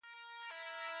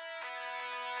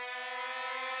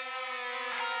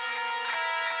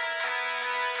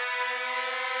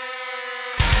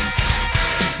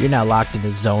You're now locked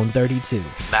into Zone 32.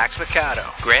 Max Mikado,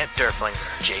 Grant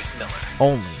Derflinger, Jake Miller.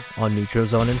 Only on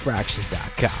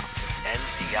NeutralZoneInfractions.com.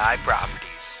 NZI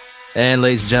Properties. And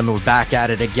ladies and gentlemen, we're back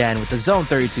at it again with the Zone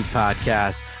 32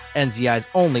 podcast. NZI's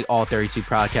only all 32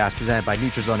 podcast presented by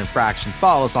Neutral Zone Infraction.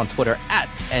 Follow us on Twitter at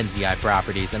NZI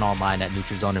Properties and online at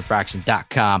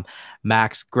NeutralZoneInfraction.com.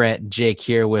 Max, Grant, and Jake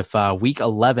here with Week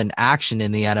 11 action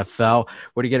in the NFL.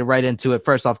 We're going to get right into it.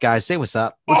 First off, guys, say what's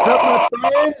up. What's up, my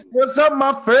friends? What's up,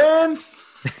 my friends?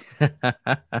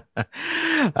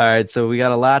 All right, so we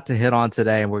got a lot to hit on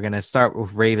today, and we're going to start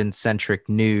with Ravens-centric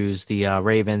news. The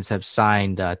Ravens have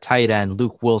signed tight end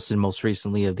Luke Wilson, most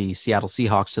recently of the Seattle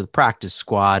Seahawks, to the practice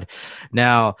squad.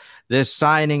 Now, this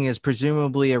signing is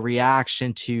presumably a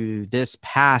reaction to this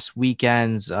past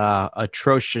weekend's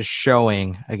atrocious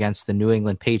showing against the New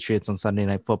England Patriots on Sunday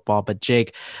Night Football. But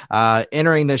Jake,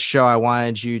 entering this show, I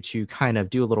wanted you to kind of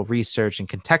do a little research and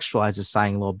contextualize this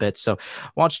signing a little bit. So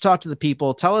why don't you talk to the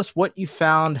people? Tell us what you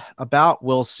found about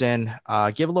Wilson.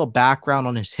 Give a little background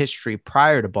on his history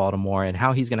prior to Baltimore and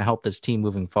how he's going to help this team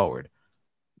moving forward.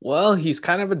 Well, he's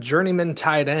kind of a journeyman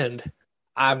tight end.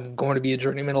 I'm going to be a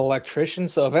journeyman electrician,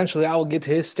 so eventually I will get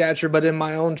to his stature, but in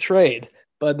my own trade.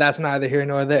 But that's neither here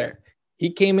nor there.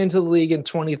 He came into the league in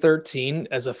 2013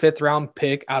 as a fifth-round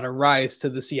pick out of Rice to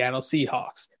the Seattle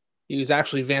Seahawks. He was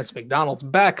actually Vance McDonald's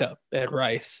backup at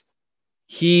Rice.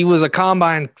 He was a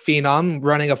combine phenom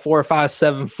running a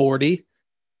 4.57 40.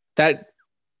 That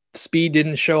speed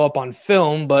didn't show up on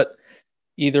film, but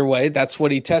either way, that's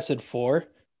what he tested for.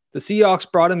 The Seahawks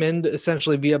brought him in to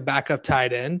essentially be a backup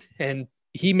tight end, and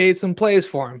he made some plays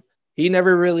for him. He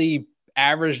never really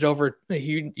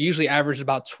he usually averaged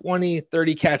about 20,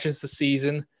 30 catches a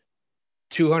season,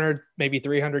 200, maybe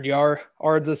 300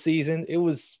 yards a season. It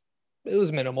was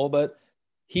minimal, but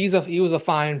he was a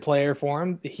fine player for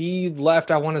him. He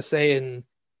left, I want to say, in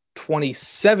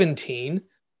 2017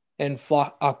 and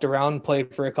flocked around,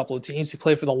 played for a couple of teams. He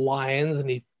played for the Lions and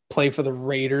he played for the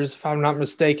Raiders, if I'm not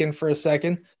mistaken, for a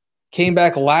second. Came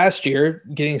back last year,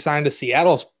 getting signed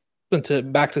to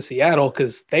back to Seattle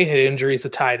because they had injuries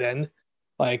at tight end.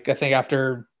 Like, I think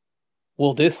after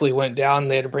Will Dissly went down,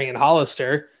 they had to bring in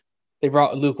Hollister. They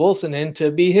brought Luke Wilson in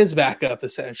to be his backup,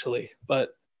 essentially.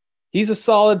 But he's a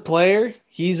solid player.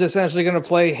 He's essentially going to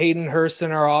play Hayden Hurst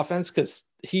in our offense because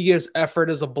he gives effort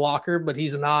as a blocker, but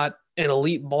he's not an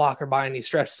elite blocker by any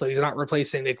stretch, so he's not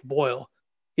replacing Nick Boyle.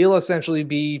 He'll essentially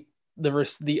be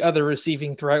the other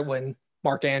receiving threat when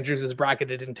Mark Andrews is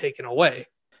bracketed and taken away.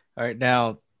 All right,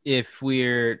 now, if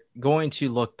we're going to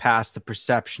look past the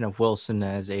perception of Wilson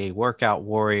as a workout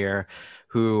warrior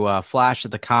who flashed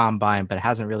at the combine but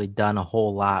hasn't really done a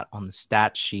whole lot on the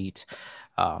stat sheet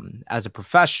as a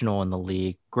professional in the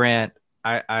league, Grant,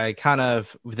 I kind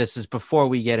of, this is before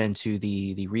we get into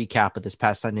the recap of this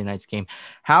past Sunday night's game.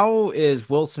 How is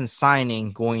Wilson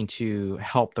signing going to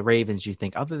help the Ravens, you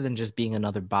think, other than just being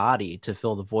another body to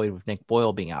fill the void with Nick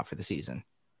Boyle being out for the season?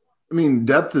 I mean,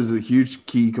 depth is a huge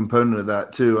key component of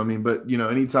that too. I mean, but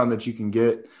anytime that you can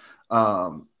get,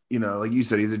 like you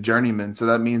said, he's a journeyman. So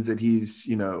that means that he's,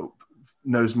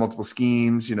 knows multiple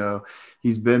schemes.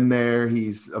 He's been there.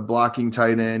 He's a blocking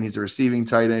tight end. He's a receiving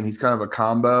tight end. He's kind of a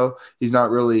combo. He's not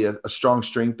really a strong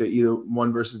strength at either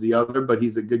one versus the other, but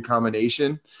he's a good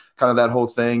combination, kind of that whole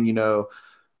thing,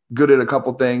 good at a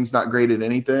couple things, not great at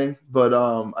anything. But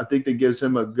I think that gives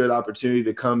him a good opportunity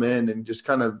to come in and just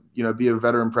kind of, be a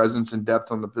veteran presence and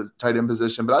depth on the tight end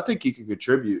position. But I think he could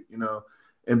contribute,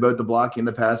 in both the blocking and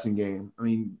the passing game. I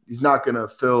mean, he's not going to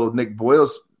fill Nick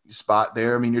Boyle's spot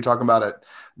there. I mean, you're talking about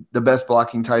the best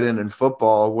blocking tight end in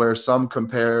football, where some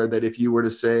compare that if you were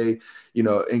to say,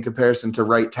 in comparison to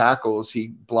right tackles, he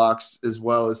blocks as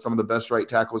well as some of the best right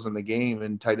tackles in the game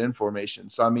in tight end formation.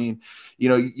 So, I mean,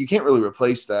 you can't really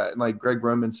replace that. And like Greg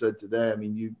Roman said today, I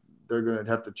mean, they're going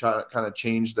to have to try to kind of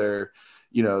change their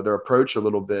approach a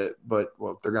little bit, but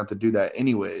they're going to have to do that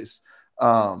anyways.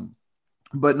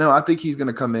 But no, I think he's going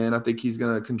to come in. I think he's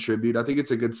going to contribute. I think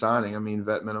it's a good signing. I mean,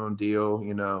 vet minimum deal,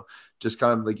 just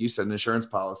kind of like you said, an insurance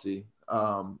policy.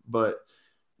 But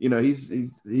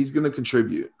he's going to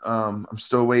contribute. I'm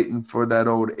still waiting for that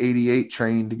old 88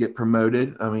 train to get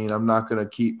promoted. I mean, I'm not going to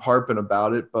keep harping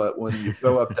about it, but when you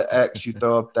throw up the X, you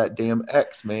throw up that damn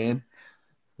X, man.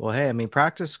 Well, hey, I mean,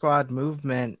 practice squad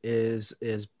movement is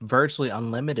virtually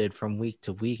unlimited from week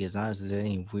to week as long as there's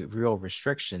any real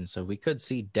restrictions. So we could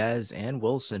see Dez and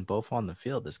Wilson both on the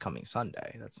field this coming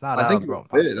Sunday. That's not out of the realm.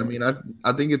 I mean,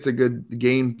 I think it's a good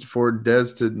game for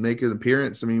Dez to make an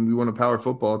appearance. I mean, we want a power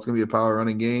football. It's going to be a power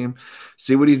running game.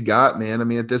 See what he's got, man. I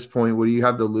mean, at this point, what do you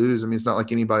have to lose? I mean, it's not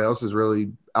like anybody else is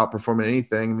really outperforming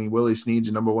anything. I mean, Willie Snead's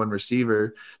a number one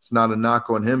receiver. It's not a knock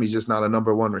on him. He's just not a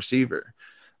number one receiver.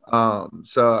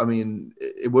 So I mean,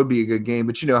 it would be a good game,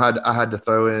 but I had to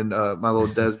throw in my little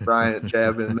Des Bryant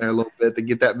jab in there a little bit to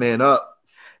get that man up.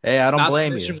 Hey, I don't Not to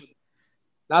blame you. mention,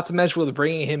 not to mention with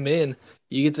bringing him in,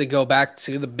 you get to go back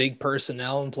to the big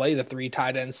personnel and play the 3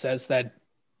 tight end sets that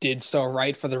did so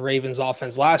right for the Ravens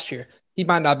offense last year. He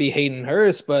might not be Hayden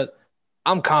Hurst, but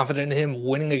I'm confident in him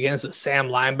winning against a Sam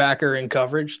linebacker in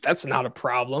coverage. That's not a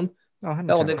problem. Oh,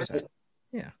 Hell, 110%.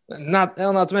 Yeah. not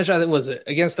to mention, I think was it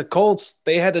against the Colts,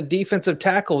 they had a defensive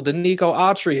tackle, Danico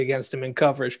Autry, against him in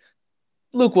coverage.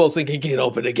 Luke Wilson can get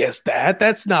open against that.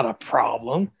 That's not a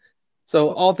problem.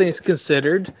 So all things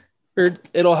considered,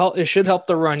 it'll help. It should help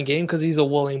the run game because he's a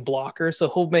willing blocker. So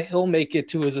he'll make it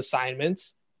to his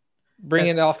assignments.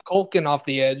 Bringing off Colkin off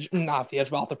the edge, not off the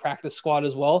edge, but off the practice squad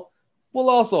as well, will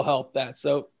also help that.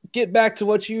 So get back to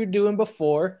what you were doing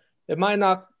before. It might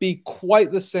not be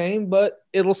quite the same, but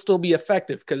it'll still be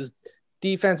effective because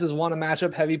defenses want to match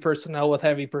up heavy personnel with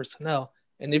heavy personnel.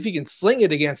 And if you can sling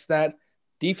it against that,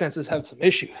 defenses have some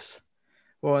issues.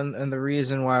 Well, and the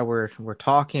reason why we're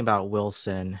talking about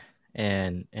Wilson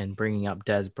and bringing up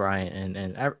Des Bryant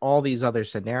and all these other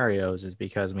scenarios is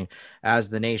because, I mean, as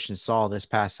the nation saw this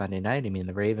past Sunday night, I mean,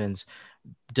 the Ravens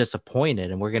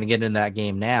disappointed, and we're going to get into that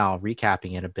game now,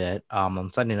 recapping it a bit.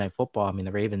 On Sunday Night Football, I mean,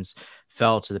 the Ravens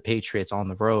fell to the Patriots on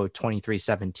the road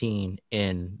 23-17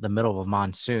 in the middle of a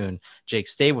monsoon. Jake,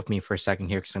 stay with me for a second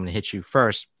here because I'm going to hit you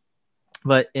first.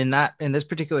 But in this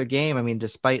particular game, I mean,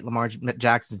 despite Lamar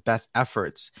Jackson's best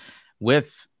efforts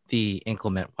with the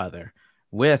inclement weather,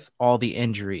 with all the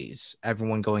injuries,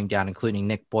 everyone going down, including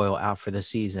Nick Boyle out for the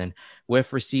season,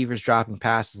 with receivers dropping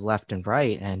passes left and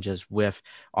right, and just with,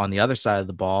 on the other side of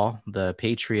the ball, the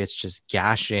Patriots just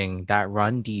gashing that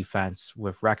run defense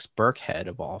with Rex Burkhead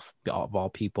of all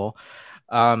people.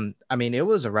 I mean, it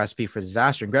was a recipe for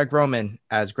disaster. And Greg Roman,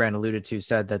 as Grant alluded to,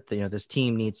 said that this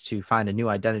team needs to find a new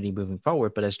identity moving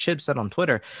forward. But as Chib said on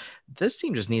Twitter, this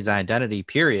team just needs an identity,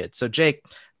 period. So Jake,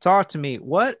 talk to me.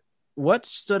 What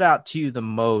stood out to you the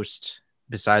most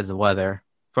besides the weather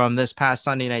from this past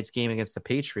Sunday night's game against the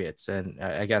Patriots? And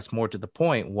I guess more to the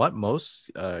point, what most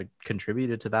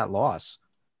contributed to that loss?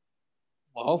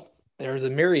 Well, there's a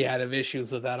myriad of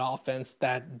issues with that offense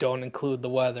that don't include the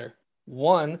weather.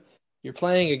 One, you're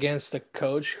playing against a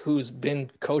coach who's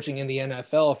been coaching in the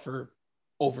NFL for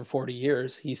over 40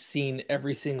 years. He's seen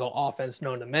every single offense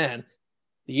known to man.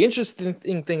 The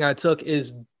interesting thing I took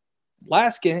is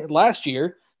last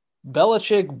year,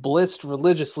 Belichick blitzed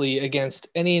religiously against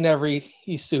any and every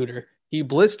suitor. He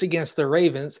blitzed against the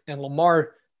Ravens, and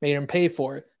Lamar made him pay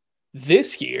for it.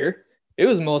 This year, it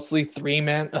was mostly a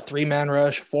three-man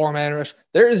rush, four-man rush.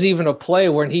 There is even a play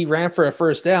when he ran for a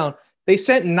first down. They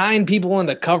sent 9 people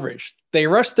into coverage. They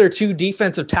rushed their 2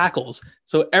 defensive tackles,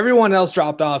 so everyone else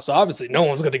dropped off. So obviously no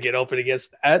one's going to get open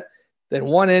against that. Then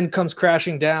one end comes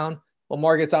crashing down.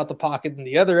 Lamar gets out the pocket, and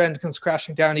the other end comes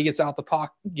crashing down. He gets out the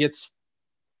pocket, gets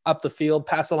up the field,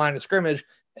 past the line of scrimmage,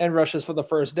 and rushes for the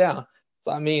first down.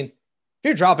 So, I mean, if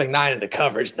you're dropping 9 into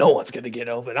coverage, no one's going to get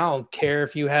open. I don't care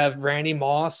if you have Randy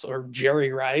Moss or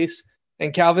Jerry Rice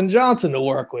and Calvin Johnson to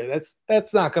work with.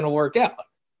 That's not going to work out.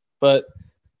 But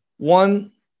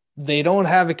one, they don't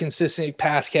have a consistent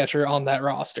pass catcher on that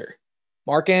roster.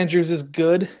 Mark Andrews is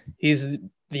good. He's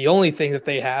the only thing that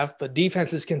they have, but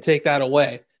defenses can take that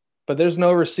away. But there's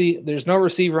no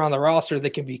receiver on the roster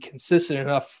that can be consistent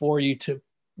enough for you to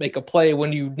make a play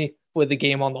when you need with the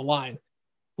game on the line.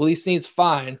 Willie Snead's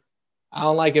fine. I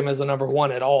don't like him as a number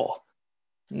 1 at all.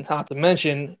 Not to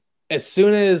mention, as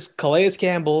soon as Calais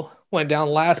Campbell went down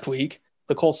last week,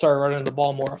 the Colts started running the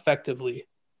ball more effectively.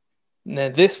 And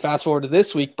then fast forward to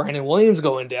this week, Brandon Williams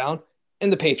going down,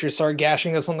 and the Patriots started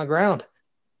gashing us on the ground.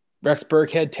 Rex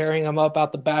Burkhead tearing them up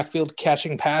out the backfield,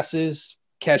 catching passes,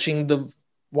 catching the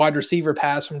wide receiver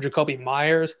pass from Jacoby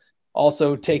Myers,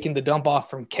 also taking the dump off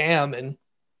from Cam and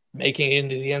making it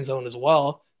into the end zone as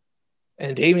well.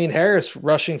 And Damian Harris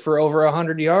rushing for over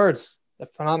 100 yards. If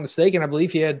I'm not mistaken, I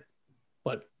believe he had,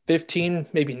 15,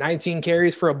 maybe 19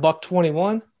 carries for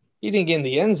 $121. He didn't get in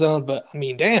the end zone, but, I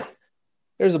mean, damn.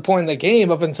 There's a point in the game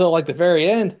up until, the very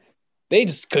end, they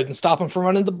just couldn't stop him from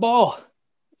running the ball.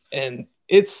 And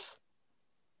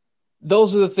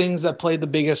those are the things that played the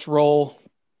biggest role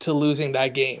to losing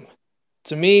that game.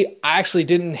 To me, I actually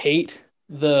didn't hate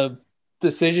the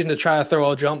decision to try to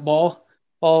throw a jump ball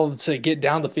to get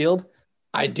down the field.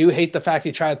 I do hate the fact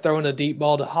he tried throwing a deep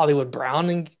ball to Hollywood Brown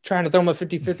and trying to throw him a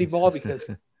 50-50 ball because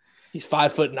he's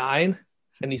 5'9"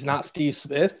 and he's not Steve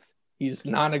Smith. He's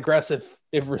not an aggressive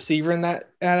receiver in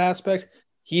that aspect.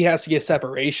 He has to get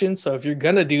separation. So if you're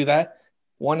going to do that,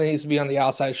 One needs to be on the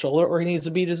outside shoulder, or he needs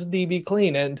to beat his DB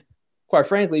clean. And quite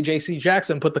frankly, J.C.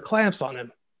 Jackson put the clamps on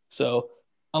him. So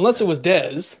unless it was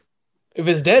Dez, if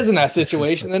it's Dez in that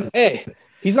situation, then hey,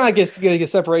 he's not going to get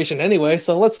separation anyway.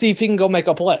 So let's see if he can go make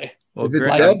a play. Well, If it's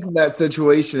Grant, Dez in that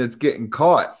situation, it's getting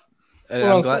caught. What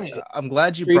I'm saying. I'm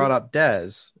glad you Treat- brought up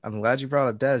Dez. I'm glad you brought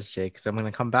up Dez, Jake, because I'm going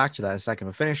to come back to that in a second.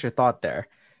 But finish your thought there.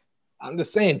 I'm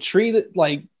just saying, treat it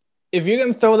like if you're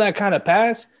going to throw that kind of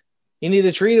pass, you need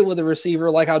to treat it with a receiver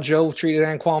like how Joe treated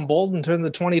Anquan Bolden during the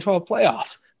 2012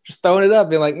 playoffs. Just throwing it up,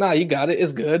 being like, nah, you got it.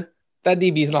 It's good. That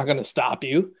DB is not going to stop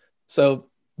you. So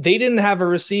they didn't have a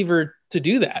receiver to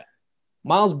do that.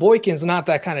 Miles Boykin's not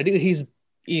that kind of dude.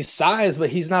 He's size, but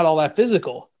he's not all that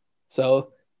physical.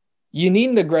 So you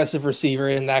need an aggressive receiver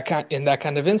in that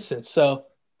kind of instance. So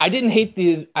I didn't hate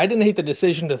the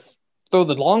decision to throw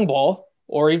the long ball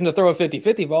or even to throw a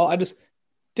 50-50 ball. I just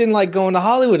didn't like going to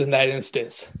Hollywood in that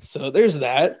instance. So there's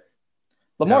that.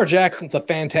 Lamar Jackson's a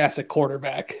fantastic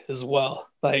quarterback as well.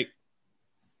 Like,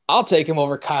 I'll take him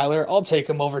over Kyler. I'll take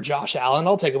him over Josh Allen.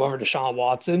 I'll take him over Deshaun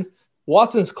Watson.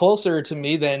 Watson's closer to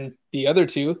me than the other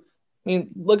two. I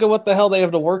mean, look at what the hell they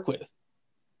have to work with.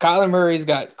 Kyler Murray's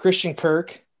got Christian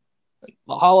Kirk,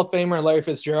 the Hall of Famer Larry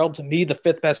Fitzgerald, to me, the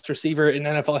fifth best receiver in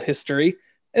NFL history.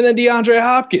 And then DeAndre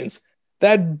Hopkins,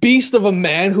 that beast of a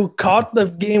man who caught the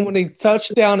game-winning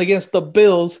touchdown against the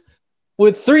Bills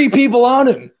with 3 people on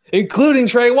him, including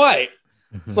Trey White.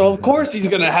 So, of course, he's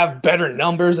going to have better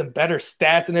numbers and better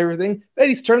stats and everything. But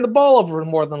he's turned the ball over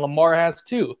more than Lamar has,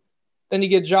 too. Then you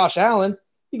get Josh Allen.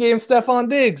 You gave him Stephon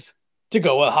Diggs to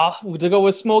go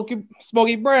with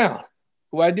Smokey Brown,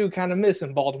 who I do kind of miss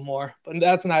in Baltimore. But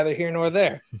that's neither here nor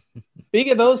there.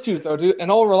 Speaking of those two, though, dude,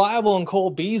 and all reliable and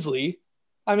Cole Beasley,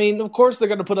 I mean, of course they're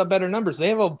going to put up better numbers. They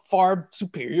have a far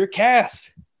superior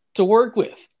cast to work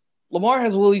with. Lamar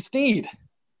has Willie Snead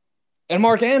and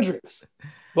Mark Andrews.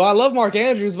 Well, I love Mark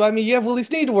Andrews, but I mean, you have Willie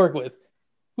Snead to work with,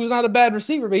 who's not a bad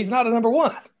receiver, but he's not a number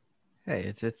one.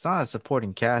 Hey, it's not a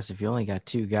supporting cast if you only got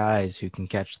 2 guys who can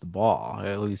catch the ball, or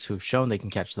at least who've shown they can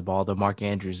catch the ball, though Mark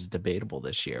Andrews is debatable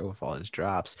this year with all his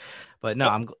drops. But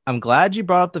no, I'm glad you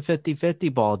brought up the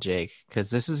 50-50 ball, Jake, because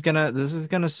this is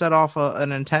gonna set off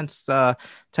an intense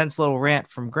little rant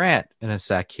from Grant in a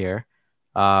sec here.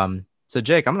 So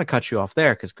Jake, I'm gonna cut you off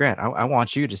there because Grant, I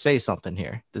want you to say something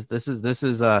here. This is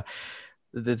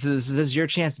your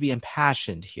chance to be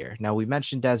impassioned here. Now, we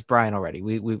mentioned Dez Bryant already.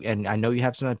 And I know you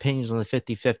have some opinions on the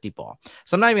 50-50 ball.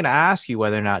 So I'm not even going to ask you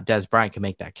whether or not Dez Bryant can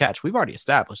make that catch. We've already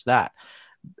established that.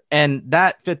 And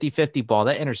that 50-50 ball,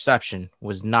 that interception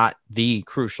was not the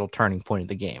crucial turning point of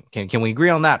the game. Can we agree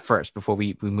on that first before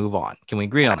we move on? Can we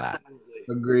agree on that?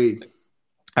 Agreed.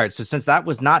 All right. So since that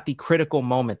was not the critical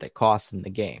moment that cost them the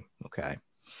game, okay,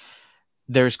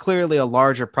 there's clearly a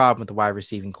larger problem with the wide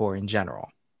receiving core in general.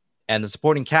 And the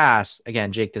supporting cast,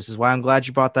 again, Jake, this is why I'm glad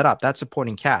you brought that up. That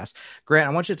supporting cast. Grant,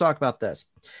 I want you to talk about this.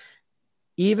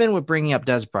 Even with bringing up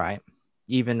Dez Bryant,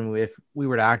 even if we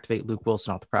were to activate Luke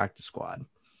Wilson off the practice squad,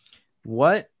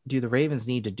 what do the Ravens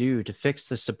need to do to fix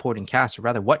the supporting cast? Or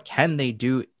rather, what can they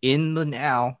do in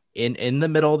the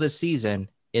middle of this season,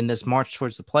 in this march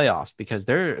towards the playoffs? Because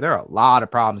there are a lot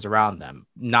of problems around them,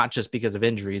 not just because of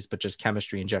injuries, but just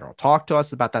chemistry in general. Talk to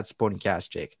us about that supporting cast,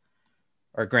 Jake.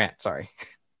 Or Grant, sorry.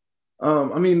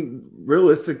 I mean,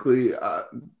 realistically,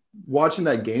 watching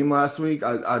that game last week,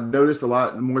 I noticed a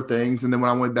lot more things. And then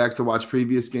when I went back to watch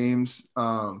previous games,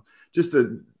 just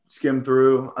to skim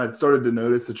through, I started to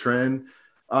notice the trend.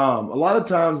 A lot of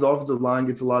times the offensive line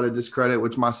gets a lot of discredit,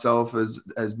 which myself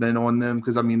has been on them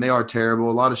because, I mean, they are terrible.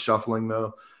 A lot of shuffling,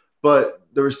 though. But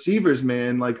the receivers,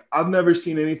 man, like I've never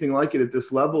seen anything like it at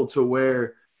this level, to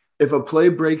where if a play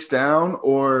breaks down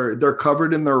or they're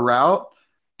covered in their route,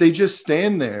 they just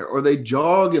stand there or they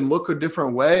jog and look a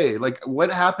different way. Like,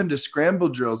 what happened to scramble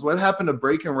drills? What happened to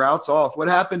breaking routes off? What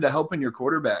happened to helping your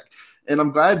quarterback? And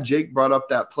I'm glad Jake brought up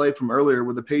that play from earlier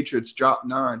where the Patriots dropped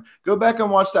 9. Go back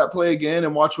and watch that play again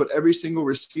and watch what every single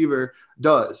receiver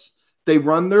does. They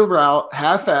run their route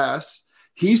half-ass.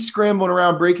 He's scrambling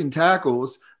around breaking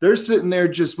tackles. They're sitting there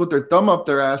just with their thumb up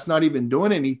their ass, not even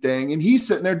doing anything. And he's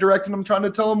sitting there directing them, trying to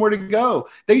tell them where to go.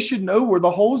 They should know where the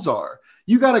holes are.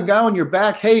 You got a guy on your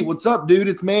back. Hey, what's up, dude?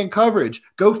 It's man coverage.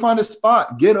 Go find a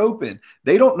spot. Get open.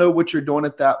 They don't know what you're doing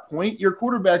at that point. Your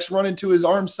quarterback's running to his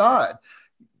arm side.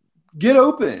 Get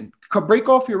open. Break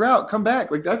off your route. Come back.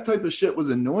 Like, that type of shit was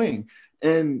annoying.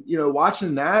 And,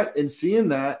 watching that and seeing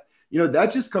that,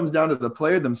 that just comes down to the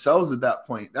player themselves at that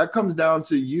point. That comes down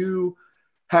to you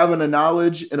having a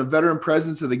knowledge and a veteran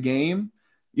presence of the game,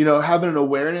 having an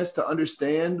awareness to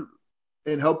understand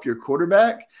and help your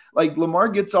quarterback. Like Lamar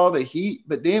gets all the heat,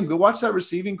 but damn, go watch that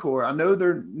receiving core. I know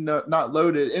they're not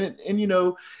loaded, and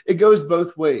it goes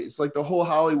both ways. Like the whole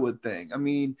Hollywood thing. I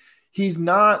mean, he's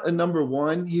not a number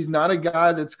one. He's not a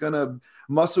guy that's gonna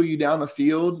muscle you down the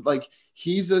field. Like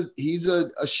he's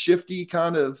a shifty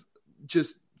kind of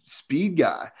just speed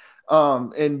guy.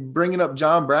 And bringing up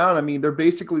John Brown, I mean, they're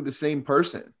basically the same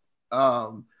person.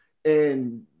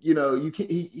 And you can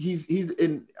he's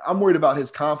and I'm worried about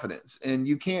his confidence, and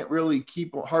you can't really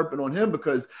keep harping on him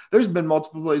because there's been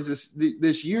multiple plays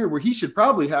this year where he should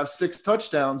probably have 6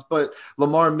 touchdowns, but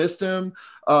Lamar missed him,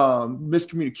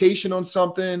 miscommunication on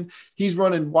something. He's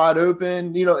running wide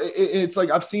open. It's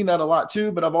like I've seen that a lot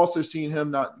too, but I've also seen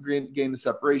him not gain the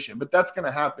separation. But that's going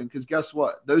to happen because guess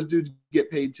what? Those dudes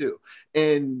get paid too,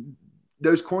 and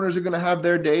those corners are going to have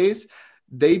their days.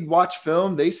 They watch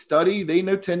film, they study, they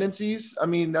know tendencies. I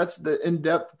mean, that's the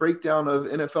in-depth breakdown of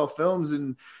NFL films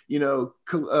and,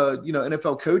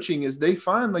 NFL coaching is they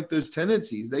find like those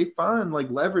tendencies. They find like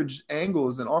leverage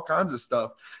angles and all kinds of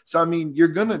stuff. So, I mean, you're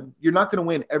not going to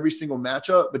win every single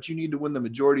matchup, but you need to win the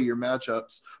majority of your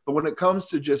matchups. But when it comes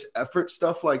to just effort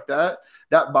stuff like that,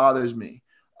 that bothers me.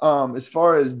 As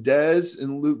far as Dez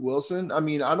and Luke Wilson, I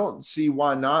mean, I don't see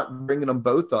why not bringing them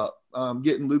both up.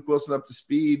 Getting Luke Wilson up to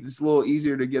speed. It's a little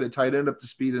easier to get a tight end up to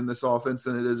speed in this offense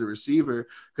than it is a receiver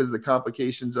because of the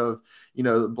complications of,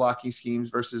 blocking schemes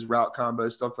versus route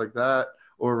combos, stuff like that,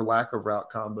 or lack of route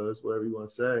combos, whatever you want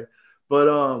to say. But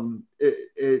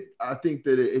I think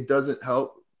that it doesn't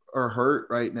help or hurt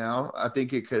right now. I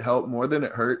think it could help more than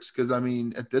it hurts because, I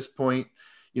mean, at this point,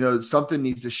 something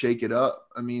needs to shake it up.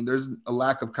 I mean, there's a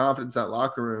lack of confidence in that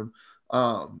locker room.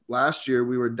 Last year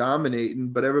we were dominating,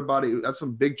 but that's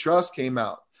when Big Trust came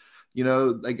out,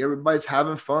 like everybody's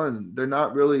having fun. They're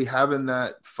not really having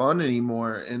that fun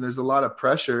anymore. And there's a lot of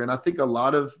pressure. And I think a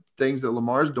lot of things that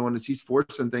Lamar's doing is he's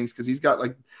forcing things because he's got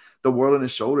like the world on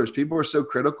his shoulders. People are so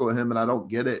critical of him and I don't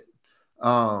get it.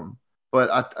 But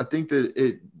I think that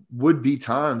it would be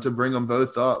time to bring them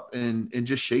both up and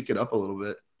just shake it up a little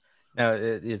bit. No,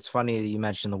 it's funny that you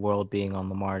mentioned the world being on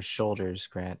Lamar's shoulders,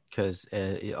 Grant, because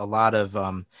a lot of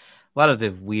the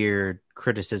weird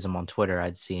criticism on Twitter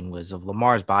I'd seen was of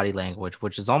Lamar's body language,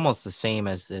 which is almost the same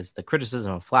as the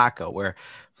criticism of Flacco, where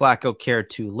Flacco cared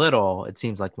too little. It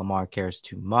seems like Lamar cares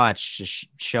too much, just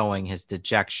showing his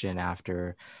dejection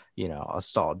after a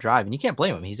stalled drive. And you can't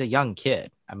blame him. He's a young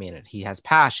kid. I mean, he has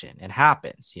passion. It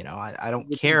happens. I don't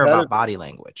care about body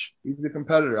language. He's a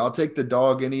competitor. I'll take the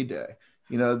dog any day.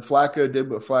 Flacco did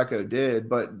what Flacco did,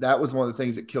 but that was one of the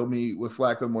things that killed me with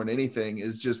Flacco more than anything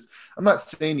is just, I'm not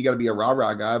saying you got to be a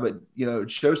rah-rah guy, but,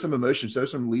 show some emotion, show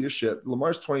some leadership.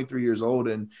 Lamar's 23 years old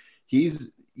and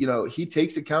he's, he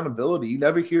takes accountability. You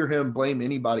never hear him blame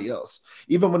anybody else.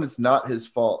 Even when it's not his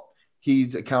fault,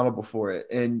 he's accountable for it.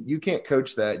 And you can't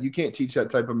coach that. You can't teach that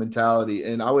type of mentality.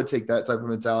 And I would take that type of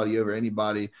mentality over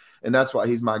anybody. And that's why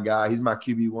he's my guy. He's my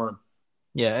QB1.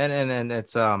 Yeah. And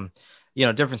it's,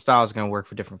 different styles are going to work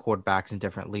for different quarterbacks and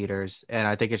different leaders. And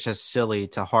I think it's just silly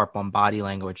to harp on body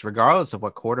language, regardless of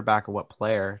what quarterback or what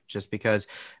player, just because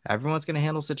everyone's going to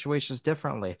handle situations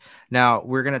differently. Now,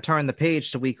 we're going to turn the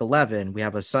page to week 11. We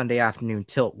have a Sunday afternoon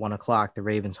tilt, 1:00. The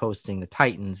Ravens hosting the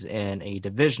Titans in a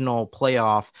divisional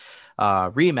playoff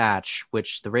rematch,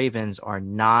 which the Ravens are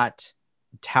not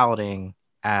touting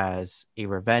as a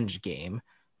revenge game,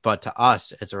 but to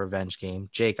us, it's a revenge game.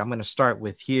 Jake, I'm going to start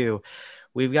with you.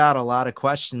 We've got a lot of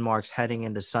question marks heading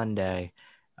into Sunday.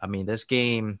 I mean, this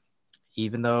game,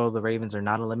 even though the Ravens are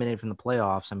not eliminated from the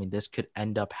playoffs, I mean, this could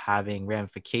end up having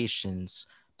ramifications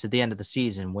to the end of the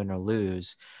season, win or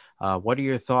lose. What are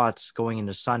your thoughts going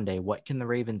into Sunday? What can the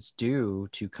Ravens do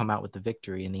to come out with the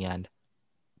victory in the end?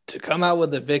 To come out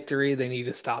with the victory, they need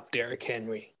to stop Derrick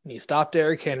Henry. You stop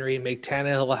Derrick Henry, make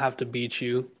Tannehill have to beat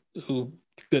you,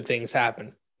 good things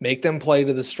happen. Make them play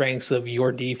to the strengths of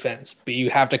your defense, but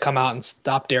you have to come out and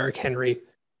stop Derrick Henry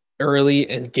early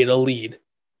and get a lead.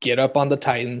 Get up on the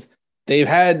Titans. They've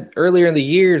had earlier in the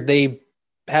year, they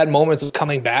had moments of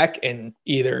coming back and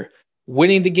either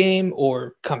winning the game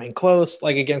or coming close,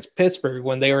 like against Pittsburgh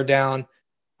when they were down.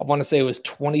 I want to say it was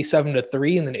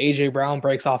 27-3, and then A.J. Brown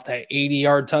breaks off that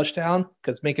 80-yard touchdown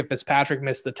because Minkah Fitzpatrick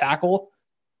missed the tackle.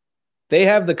 They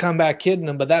have the comeback kid in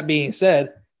them, but that being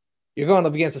said, you're going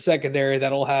up against a secondary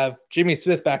that'll have Jimmy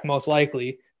Smith back most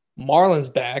likely, Marlon's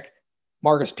back,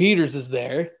 Marcus Peters is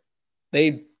there.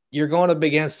 You're going up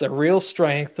against a real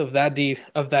strength of that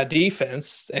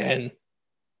defense, and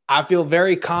I feel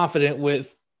very confident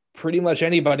with pretty much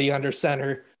anybody under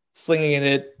center slinging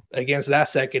it against that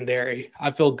secondary.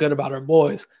 I feel good about our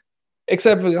boys,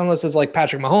 except unless it's like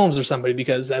Patrick Mahomes or somebody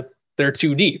because they're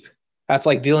too deep. That's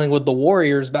like dealing with the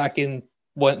Warriors back in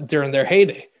during their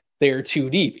heyday. They are too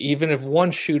deep. Even if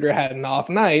one shooter had an off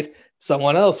night,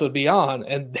 someone else would be on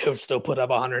and they would still put up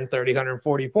 130,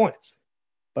 140 points.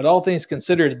 But all things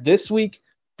considered, this week,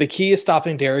 the key is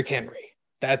stopping Derrick Henry.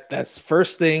 That's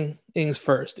first things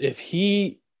first. If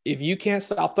you can't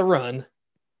stop the run,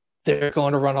 they're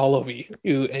going to run all over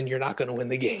you and you're not going to win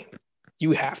the game.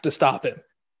 You have to stop him.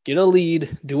 Get a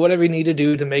lead, do whatever you need to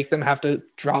do to make them have to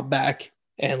drop back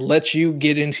and let you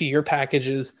get into your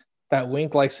packages that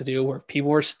Wink likes to do, where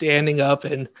people are standing up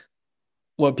and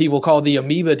what people call the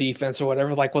amoeba defense or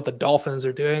whatever, like what the Dolphins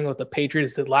are doing, what the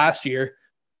Patriots did last year.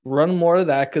 Run more of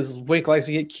that because Wink likes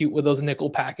to get cute with those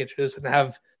nickel packages and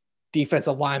have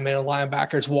defensive linemen and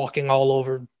linebackers walking all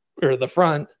over or the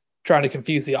front trying to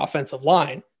confuse the offensive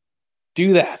line.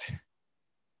 Do that.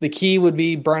 The key would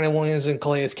be Brandon Williams and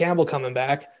Calais Campbell coming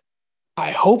back. I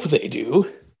hope they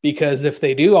do, because if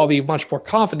they do, I'll be much more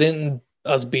confident in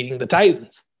us beating the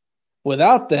Titans.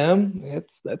 Without them,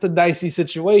 that's a dicey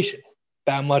situation.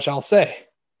 That much I'll say.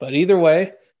 But either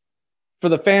way, for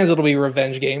the fans, it'll be a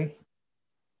revenge game.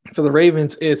 For the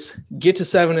Ravens, it's get to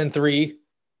 7-3,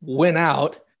 win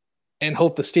out, and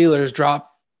hope the Steelers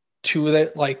drop two of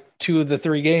the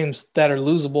three games that are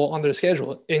losable on their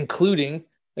schedule, including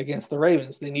against the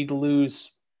Ravens. They need to lose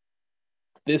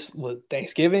this with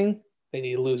Thanksgiving. They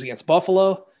need to lose against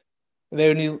Buffalo.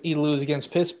 They need to lose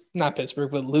against not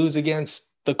Pittsburgh, but lose against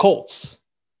the Colts.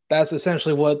 That's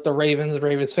essentially what the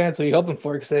Ravens fans will be hoping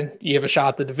for, because then you have a shot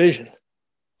at the division.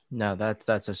 No,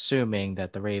 that's assuming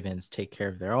that the Ravens take care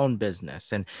of their own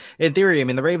business. And in theory, I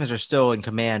mean, the Ravens are still in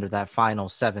command of that final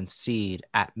 7th seed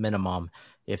at minimum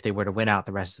if they were to win out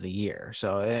the rest of the year.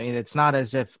 So I mean, it's not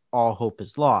as if all hope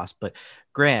is lost. But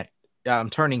Grant, I'm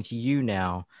turning to you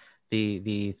now.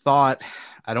 The thought,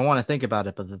 I don't want to think about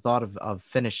it, but the thought of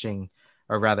finishing,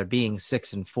 or rather being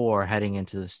 6-4 heading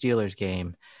into the Steelers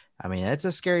game, I mean, it's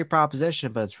a scary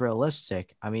proposition, but it's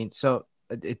realistic. I mean, so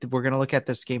we're going to look at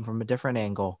this game from a different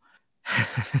angle.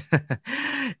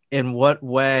 In what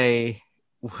way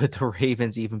would the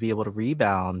Ravens even be able to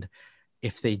rebound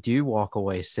if they do walk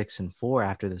away 6-4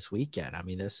 after this weekend? I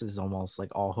mean, this is almost like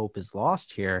all hope is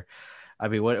lost here. I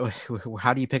mean,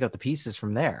 how do you pick up the pieces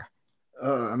from there?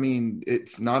 I mean,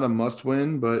 it's not a must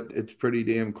win, but it's pretty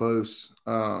damn close.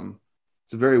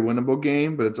 It's a very winnable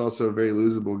game, but it's also a very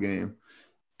losable game.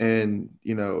 And,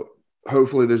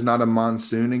 hopefully there's not a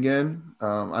monsoon again.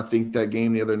 I think that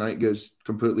game the other night goes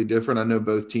completely different. I know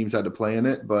both teams had to play in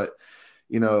it, but,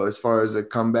 as far as a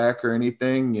comeback or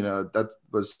anything, that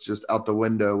was just out the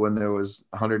window when there was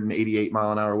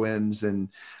 188-mile-an-hour winds and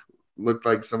looked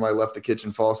like somebody left the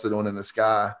kitchen faucet on in the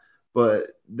sky. But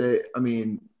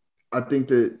I think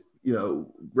that,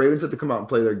 Ravens have to come out and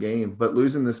play their game, but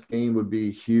losing this game would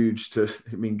be huge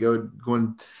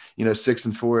going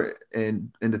 6-4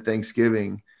 and into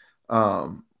Thanksgiving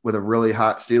with a really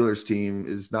hot Steelers team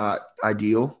is not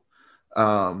ideal.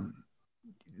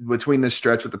 Between this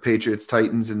stretch with the Patriots,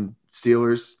 Titans, and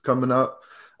Steelers coming up,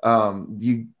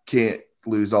 you can't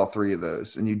lose all three of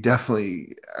those, and you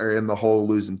definitely are in the hole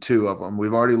losing two of them.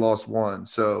 We've already lost one,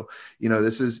 so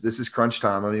this is crunch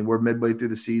time. I mean, we're midway through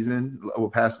the season. We're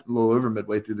past a little over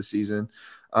midway through the season.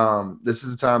 This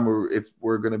is a time where if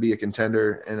we're going to be a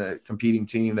contender and a competing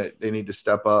team, that they need to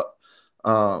step up.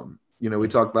 We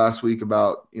talked last week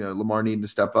about Lamar needing to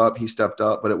step up. He stepped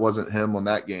up, but it wasn't him on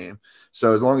that game.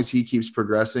 So as long as he keeps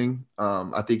progressing,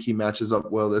 I think he matches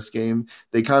up well this game.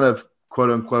 They kind of quote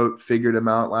unquote figured him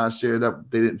out last year. That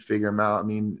they didn't figure him out. I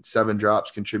mean, 7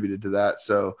 drops contributed to that.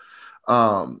 So,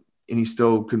 and he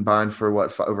still combined for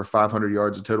over 500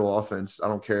 yards of total offense. I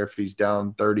don't care if he's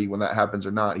down 30 when that happens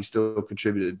or not. He still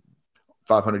contributed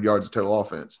 500 yards of total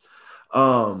offense.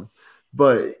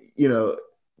 But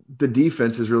the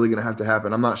defense is really going to have to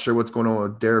happen. I'm not sure what's going on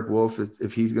with Derek Wolfe,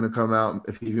 if he's going to come out,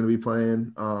 if he's going to be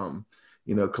playing.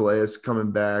 Calais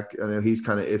coming back. I know he's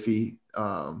kind of iffy.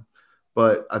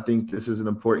 But I think this is an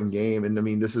important game. And, I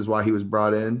mean, this is why he was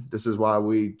brought in. This is why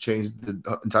we changed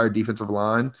the entire defensive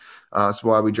line. That's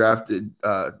why we drafted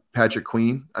Patrick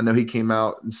Queen. I know he came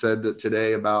out and said that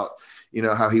today about,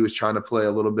 how he was trying to play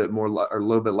a little bit more or a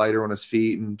little bit lighter on his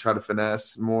feet and try to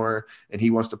finesse more, and he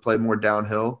wants to play more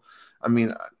downhill. I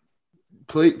mean,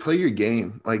 play your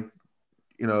game. Like,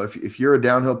 if you're a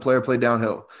downhill player, play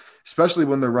downhill. Especially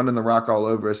when they're running the rock all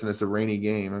over us and it's a rainy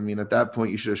game. I mean, at that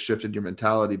point, you should have shifted your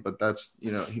mentality, but that's,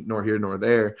 nor here nor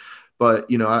there. But,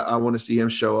 I want to see him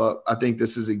show up. I think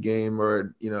this is a game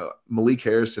where, Malik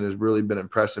Harrison has really been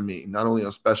impressing me, not only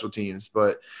on special teams,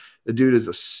 but the dude is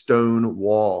a stone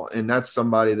wall. And that's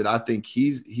somebody that I think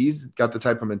he's got the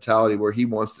type of mentality where he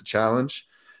wants the challenge.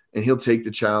 and he'll take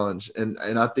the challenge. And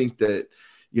I think that,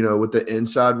 with the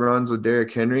inside runs with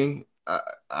Derrick Henry,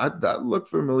 I'd look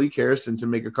for Malik Harrison to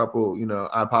make a couple,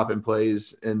 eye-popping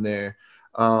plays in there.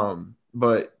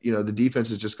 But, the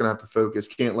defense is just going to have to focus.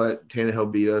 Can't let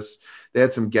Tannehill beat us. They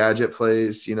had some gadget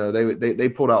plays. They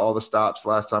pulled out all the stops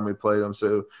last time we played them.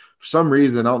 So for some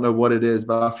reason, I don't know what it is,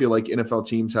 but I feel like NFL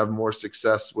teams have more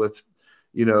success with,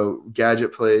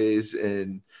 gadget plays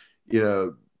and,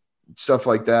 stuff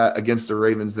like that against the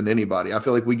Ravens than anybody. I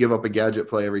feel like we give up a gadget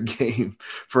play every game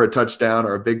for a touchdown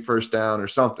or a big first down or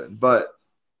something. But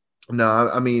no,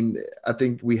 I mean, I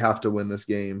think we have to win this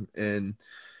game. And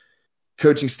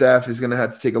coaching staff is going to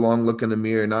have to take a long look in the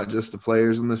mirror, not just the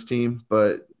players on this team,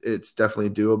 but it's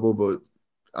definitely doable. But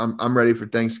I'm ready for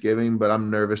Thanksgiving, but I'm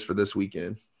nervous for this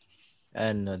weekend.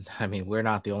 And I mean, we're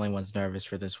not the only ones nervous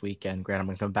for this weekend. Grant, I'm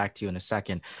going to come back to you in a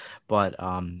second. But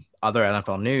other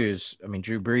NFL news, I mean,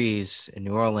 Drew Brees in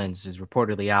New Orleans is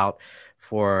reportedly out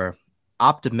for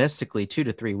optimistically 2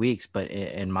 to 3 weeks. But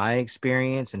in my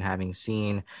experience and having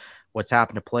seen what's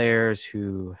happened to players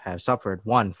who have suffered,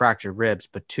 one, fractured ribs,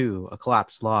 but two, a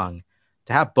collapsed lung,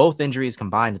 to have both injuries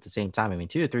combined at the same time, I mean,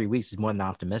 2 to 3 weeks is more than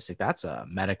optimistic. That's a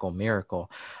medical miracle.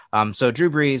 So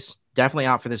Drew Brees definitely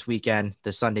out for this weekend,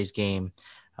 this Sunday's game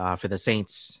for the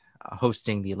Saints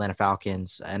hosting the Atlanta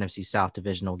Falcons, NFC South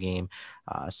divisional game.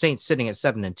 Saints sitting at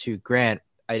 7-2. Grant,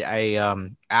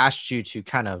 I asked you to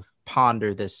kind of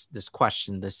ponder this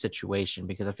question, this situation,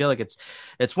 because I feel like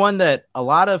it's one that a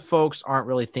lot of folks aren't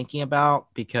really thinking about,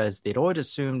 because they'd always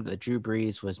assumed that Drew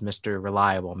Brees was Mr.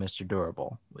 Reliable, Mr.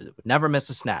 Durable, would never miss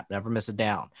a snap, never miss a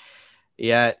down.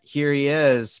 Yet here he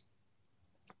is,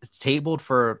 tabled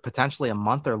for potentially a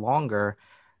month or longer.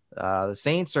 The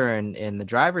Saints are in the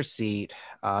driver's seat,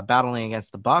 battling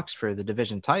against the Bucs for the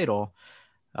division title.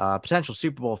 Potential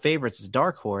Super Bowl favorites is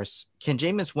dark horse. Can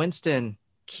Jameis Winston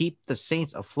keep the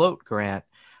Saints afloat, Grant,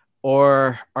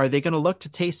 or are they going to look to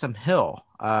Taysom Hill?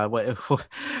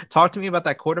 Talk to me about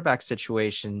that quarterback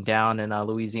situation down in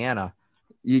Louisiana.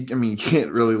 You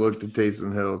can't really look to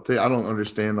Taysom Hill. I don't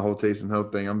understand the whole Taysom Hill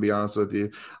thing. I'm gonna be honest with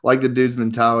you. Like the dude's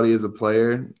mentality as a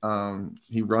player.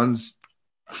 He runs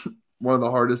one of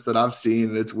the hardest that I've seen,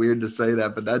 and it's weird to say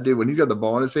that, but that dude, when he's got the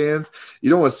ball in his hands,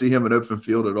 you don't want to see him in open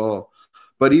field at all.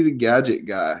 But he's a gadget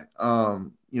guy.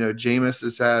 Jameis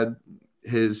has had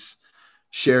his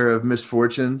share of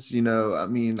misfortunes.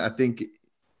 I think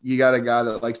you got a guy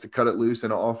that likes to cut it loose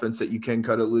in an offense that you can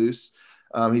cut it loose.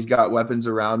 He's got weapons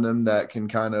around him that can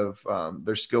kind of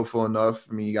they're skillful enough.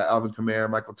 I mean, you got Alvin Kamara,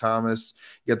 Michael Thomas.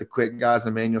 You got the quick guys,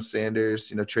 Emmanuel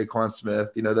Sanders, Traquan Smith.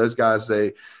 Those guys,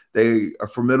 they are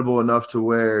formidable enough to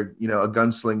where, a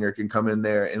gunslinger can come in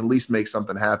there and at least make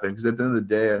something happen. Because at the end of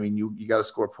the day, I mean, you got to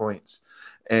score points.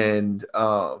 And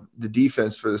the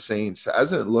defense for the Saints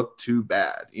hasn't looked too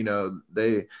bad.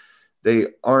 They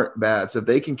aren't bad. So if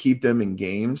they can keep them in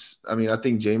games, I mean, I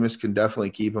think Jameis can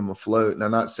definitely keep them afloat. And I'm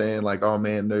not saying like, oh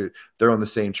man, they're on the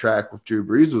same track with Drew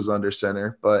Brees was under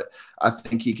center, but I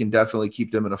think he can definitely keep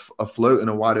them afloat in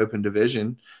a wide open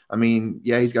division. I mean,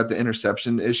 yeah, he's got the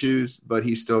interception issues, but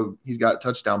he's got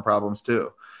touchdown problems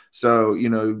too. So,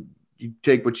 you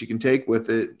take what you can take with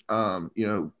it.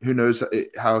 Who knows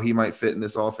how he might fit in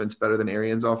this offense better than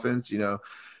Arians' offense.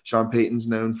 Sean Payton's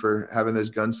known for having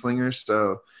those gunslingers.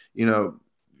 So,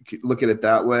 look at it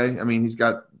that way. I mean, he's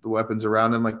got the weapons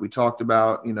around him, like we talked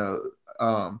about,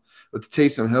 with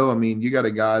Taysom Hill. I mean, you got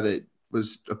a guy that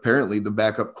was apparently the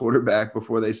backup quarterback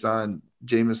before they signed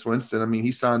Jameis Winston. I mean,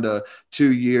 he signed a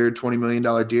 2-year, $20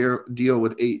 million deal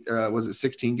with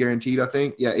 16 guaranteed, I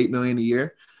think. Yeah, $8 million a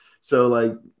year. So,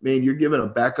 like, man, you're giving a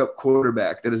backup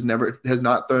quarterback that has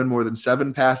not thrown more than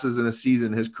 7 passes in a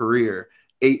season in his career,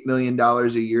 $8 million a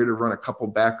year to run a couple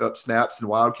backup snaps and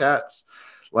Wildcats.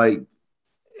 Like,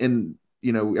 and,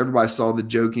 everybody saw the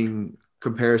joking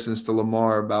comparisons to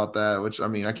Lamar about that, which, I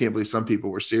mean, I can't believe some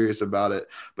people were serious about it.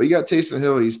 But you got Taysom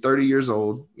Hill. He's 30 years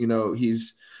old.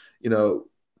 He's,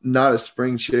 not a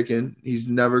spring chicken. He's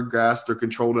never grasped or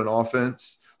controlled an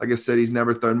offense. Like I said, he's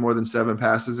never thrown more than 7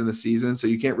 passes in a season. So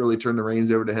you can't really turn the reins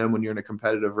over to him when you're in a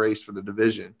competitive race for the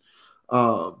division.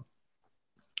 I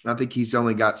think he's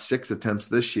only got 6 attempts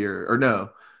this year. Or no,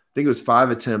 I think it was 5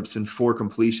 attempts and 4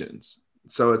 completions.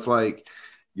 So it's like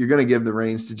you're going to give the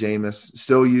reins to Jameis.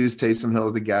 Still use Taysom Hill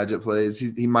as the gadget plays.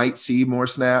 He might see more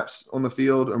snaps on the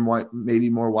field or maybe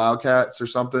more Wildcats or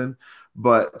something,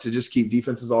 but to just keep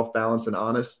defenses off balance and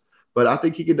honest. But I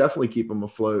think he could definitely keep them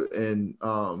afloat. And,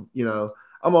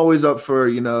 I'm always up for,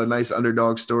 a nice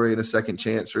underdog story and a second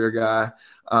chance for your guy.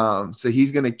 So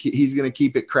he's going to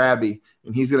keep it crabby,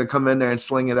 and he's going to come in there and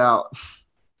sling it out.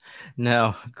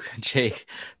 No, Jake,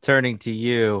 turning to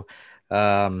you.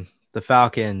 the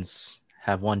Falcons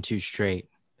have won 2 straight.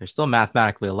 They're still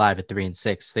mathematically alive at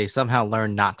 3-6. They somehow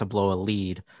learned not to blow a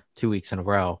lead 2 weeks in a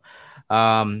row.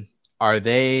 Are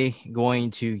they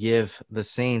going to give the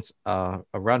Saints a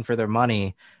run for their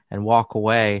money and walk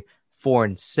away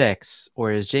 4-6,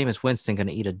 or is Jameis Winston going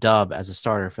to eat a dub as a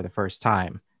starter for the first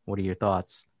time? What are your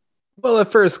thoughts? Well,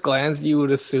 at first glance, you would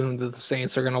assume that the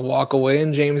Saints are going to walk away,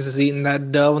 and James is eating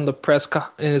that dub in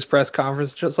his press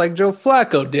conference, just like Joe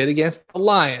Flacco did against the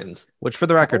Lions. Which, for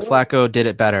the record, However, Flacco did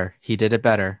it better. He did it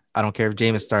better. I don't care if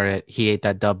Jameis started it. He ate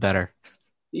that dub better.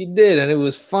 he did, and it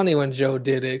was funny when Joe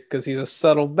did it because he's a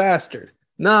subtle bastard.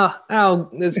 Now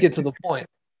let's get to the point.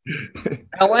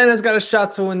 Atlanta's got a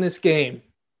shot to win this game.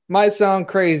 Might sound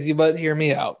crazy, but hear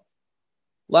me out.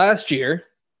 Last year,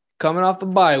 coming off the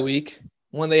bye week,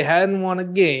 when they hadn't won a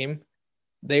game,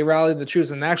 they rallied the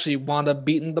troops and actually wound up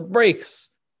beating the brakes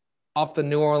off the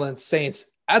New Orleans Saints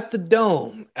at the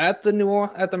Dome, at the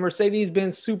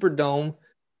Mercedes-Benz Superdome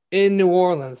in New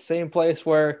Orleans, same place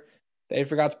where they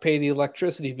forgot to pay the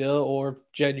electricity bill, or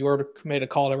Jed York made a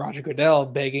call to Roger Goodell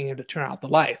begging him to turn out the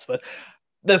lights. But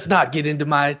let's not get into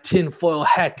my tinfoil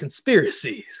hat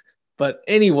conspiracies. But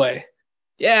anyway,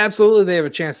 yeah, absolutely, they have a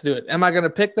chance to do it. Am I going to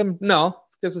pick them? No,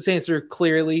 because the Saints are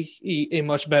clearly a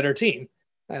much better team.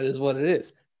 That is what it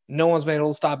is. No one's been able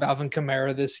to stop Alvin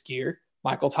Kamara this year.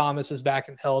 Michael Thomas is back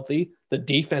and healthy. The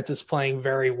defense is playing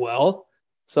very well.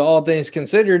 So all things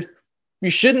considered, you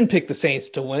shouldn't pick the Saints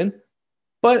to win.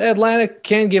 But Atlanta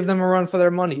can give them a run for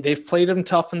their money. They've played them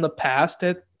tough in the past,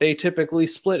 and they typically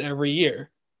split every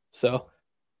year. So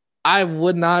I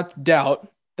would not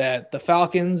doubt that the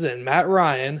Falcons and Matt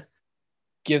Ryan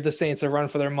give the Saints a run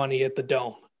for their money at the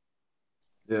Dome.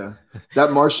 Yeah, that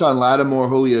Marshawn Lattimore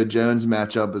Julio Jones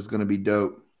matchup is going to be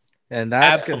dope, and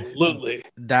absolutely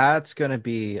that's gonna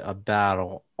be a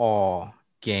battle all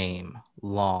game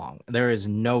long. There is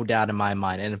no doubt in my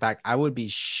mind, and in fact, I would be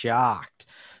shocked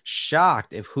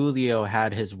if Julio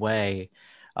had his way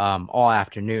all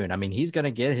afternoon. I mean, he's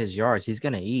gonna get his yards, he's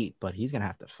gonna eat, but he's gonna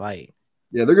have to fight.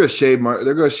 Yeah, they're going to shade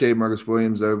Marcus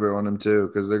Williams over on him too,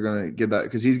 because they're going to get that,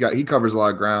 because he covers a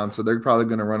lot of ground, so they're probably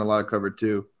going to run a lot of cover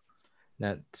too.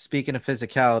 Now, speaking of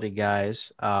physicality,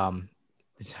 guys, Grant,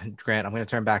 I'm going to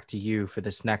turn back to you for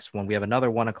this next one. We have another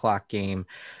 1:00 game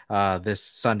this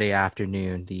Sunday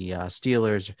afternoon. The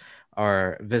Steelers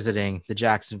are visiting the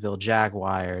Jacksonville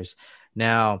Jaguars.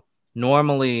 Now,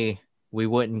 normally we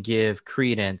wouldn't give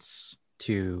credence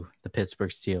to the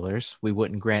Pittsburgh Steelers. We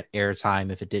wouldn't grant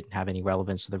airtime if it didn't have any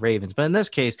relevance to the Ravens. But in this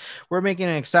case, we're making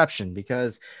an exception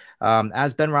because,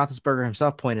 as Ben Roethlisberger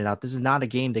himself pointed out, this is not a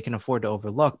game they can afford to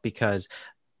overlook because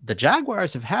the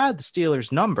Jaguars have had the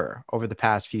Steelers' number over the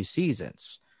past few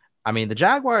seasons. I mean, the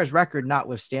Jaguars' record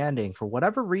notwithstanding, for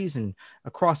whatever reason,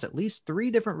 across at least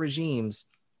 3 different regimes,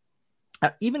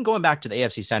 even going back to the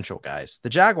AFC Central, guys,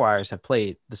 the Jaguars have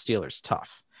played the Steelers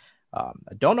tough. I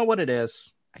don't know what it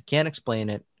is. I can't explain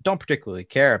it. Don't particularly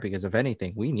care because, if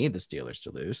anything, we need the Steelers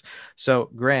to lose. So,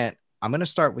 Grant, I'm going to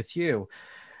start with you.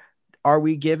 Are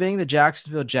we giving the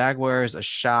Jacksonville Jaguars a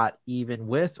shot even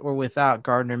with or without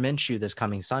Gardner Minshew this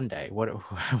coming Sunday? What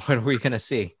are we going to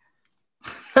see?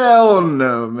 Hell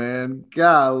no, man.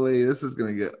 Golly, this is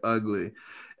going to get ugly.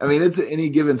 I mean, it's any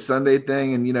given Sunday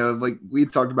thing. And, like we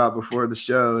talked about before the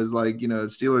show, is like,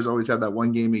 Steelers always have that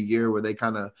one game a year where they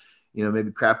kind of,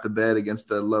 maybe crap the bed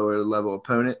against a lower level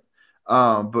opponent.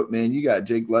 But, man, you got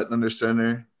Jake Luton under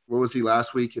center. What was he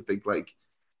last week? I think like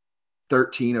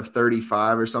 13 of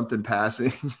 35 or something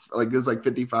passing. Like it was like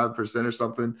 55% or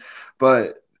something.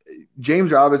 But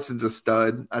James Robinson's a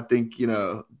stud, I think,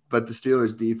 but the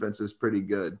Steelers defense is pretty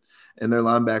good. And their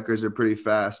linebackers are pretty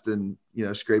fast and,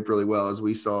 scrape really well, as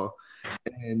we saw.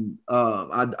 And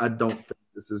I don't think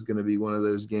this is going to be one of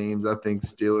those games. I think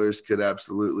Steelers could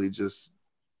absolutely just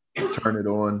turn it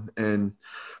on.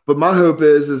 But my hope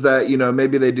is that,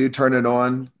 maybe they do turn it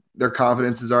on. Their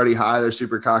confidence is already high. They're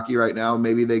super cocky right now.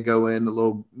 Maybe they go in a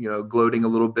little, gloating a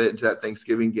little bit into that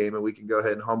Thanksgiving game, and we can go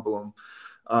ahead and humble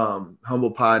them.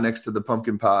 Humble pie next to the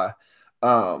pumpkin pie.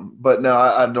 But no,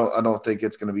 I don't think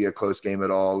it's going to be a close game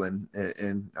at all. And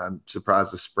I'm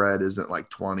surprised the spread isn't like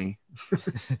 20.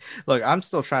 Look, I'm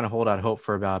still trying to hold out hope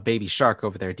for Baby Shark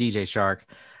over there, DJ Shark.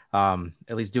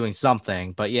 At least doing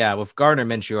something. But yeah, with Gardner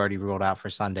Minshew already ruled out for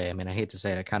Sunday, I mean, I hate to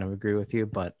say it, I kind of agree with you,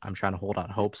 but I'm trying to hold out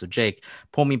hope. So Jake,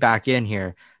 pull me back in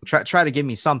here. Try to give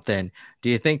me something. Do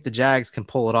you think the Jags can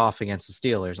pull it off against the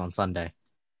Steelers on Sunday?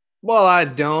 Well, I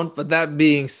don't, but that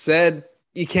being said,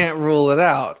 you can't rule it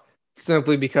out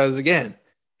simply because, again,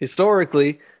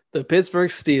 historically, the Pittsburgh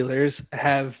Steelers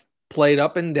have played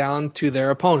up and down to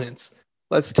their opponents.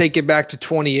 Let's take it back to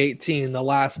 2018, the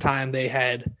last time they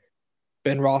had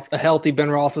A healthy Ben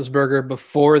Roethlisberger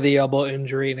before the elbow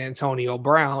injury and Antonio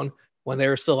Brown when they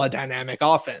were still a dynamic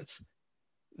offense.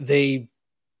 They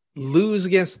lose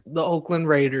against the Oakland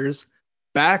Raiders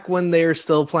back when they were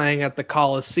still playing at the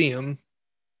Coliseum,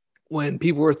 when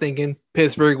people were thinking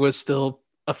Pittsburgh was still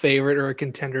a favorite or a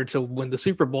contender to win the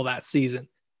Super Bowl that season.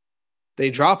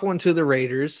 They drop one to the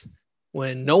Raiders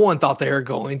when no one thought they were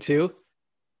going to.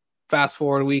 Fast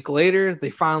forward a week later,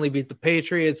 they finally beat the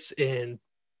Patriots in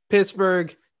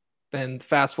Pittsburgh. Then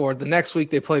fast forward the next week,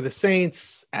 they play the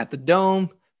Saints at the Dome,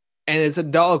 and it's a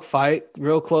dogfight,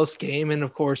 real close game. And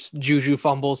of course, Juju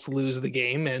fumbles to lose the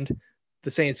game, and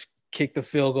the Saints kick the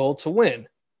field goal to win.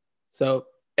 So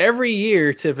every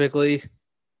year, typically,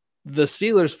 the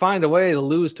Steelers find a way to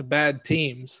lose to bad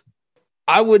teams.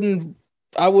 I wouldn't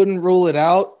rule it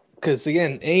out because,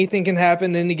 again, anything can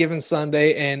happen any given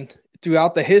Sunday. And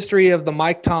throughout the history of the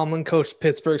Mike Tomlin coached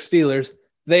Pittsburgh Steelers,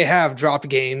 they have dropped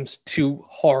games to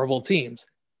horrible teams,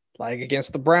 like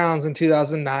against the Browns in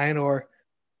 2009, or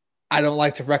I don't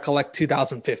like to recollect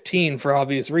 2015 for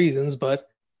obvious reasons, but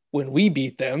when we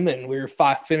beat them and we were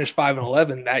finished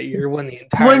 5-11 that year, when the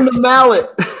entire Bring the mallet.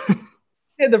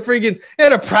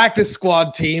 had a practice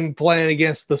squad team playing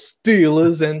against the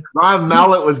Steelers, and My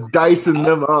mallet was dicing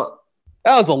them up.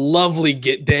 that was a lovely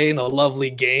day and a lovely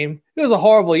game. It was a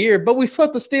horrible year, but we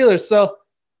swept the Steelers, so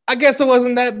I guess it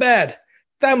wasn't that bad.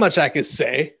 That much I could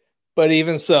say. But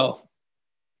even so,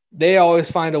 they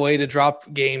always find a way to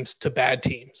drop games to bad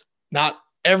teams. Not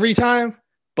every time,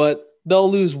 but they'll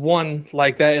lose one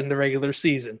like that in the regular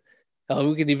season.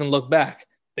 We could even look back.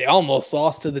 They almost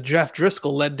lost to the Jeff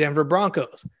Driscoll-led Denver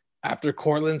Broncos after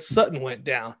Cortland Sutton went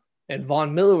down and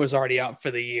Von Miller was already out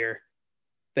for the year.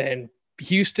 Then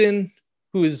Houston,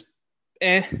 who is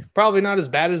probably not as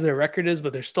bad as their record is,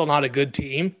 but they're still not a good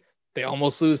team. They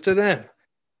almost lose to them.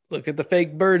 Look at the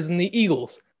fake Birds and the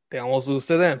Eagles. They almost lose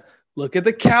to them. Look at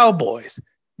the Cowboys.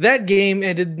 That game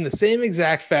ended in the same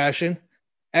exact fashion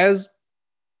as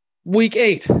Week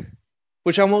 8,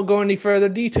 which I won't go any further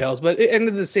details, but it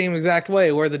ended the same exact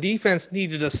way where the defense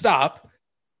needed to stop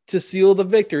to seal the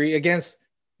victory against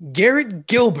Garrett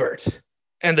Gilbert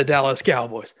and the Dallas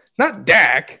Cowboys. Not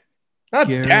Dak. Not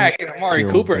Garrett Dak and Amari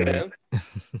Cooper and him.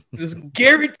 Just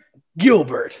Garrett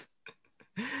Gilbert.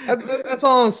 That's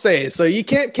all I'm saying. So you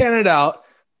can't count it out.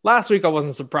 Last week I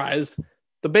wasn't surprised.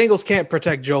 The Bengals can't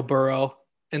protect Joe Burrow,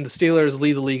 and the Steelers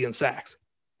lead the league in sacks.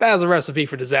 That is a recipe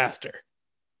for disaster.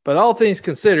 But all things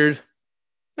considered,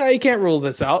 no, you can't rule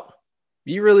this out.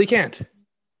 You really can't.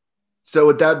 So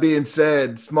with that being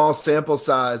said, small sample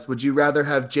size, would you rather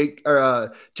have Jake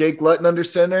Luton under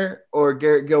center or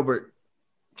Garrett Gilbert?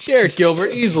 Garrett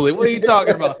Gilbert, easily. What are you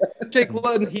talking about? Jake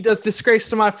Luton, he does disgrace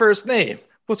to my first name.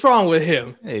 What's wrong with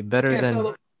him? Hey, better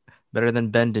than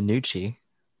Ben DiNucci.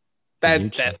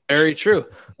 That's very true.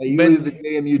 Hey, you Ben leave the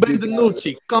game, you Ben do.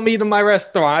 DiNucci, come eat in my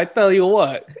restaurant. I tell you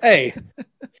what. Hey,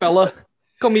 fella,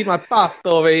 come eat my pasta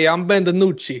over here. I'm Ben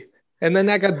DiNucci. And then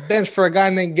I got benched for a guy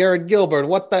named Garrett Gilbert.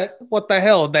 What the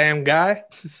hell, damn guy?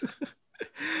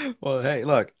 Well, hey,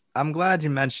 look, I'm glad you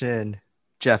mentioned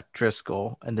Jeff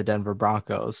Driscoll and the Denver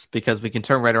Broncos because we can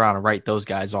turn right around and write those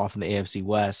guys off in the AFC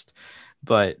West.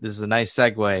 But this is a nice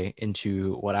segue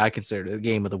into what I consider the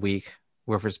game of the week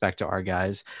with respect to our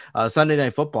guys. Sunday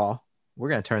Night Football, we're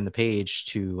going to turn the page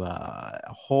to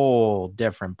a whole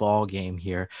different ball game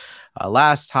here.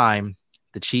 Last time,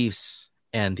 the Chiefs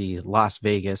and the Las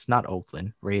Vegas, not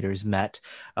Oakland, Raiders met.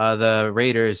 The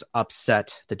Raiders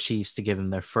upset the Chiefs to give them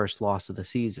their first loss of the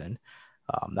season.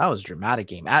 That was a dramatic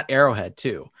game at Arrowhead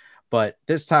too. But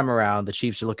this time around, the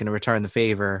Chiefs are looking to return the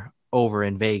favor over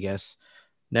in Vegas.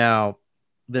 Now,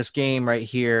 this game right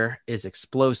here is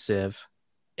explosive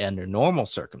under normal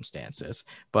circumstances,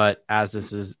 but as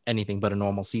this is anything but a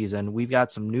normal season, we've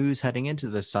got some news heading into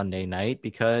this Sunday night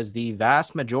because the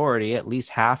vast majority, at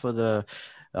least half of the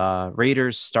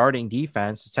Raiders starting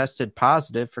defense is tested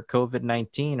positive for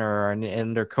COVID-19 or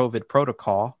in their COVID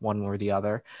protocol, one or the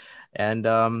other. And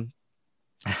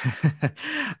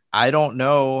I don't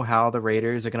know how the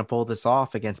Raiders are going to pull this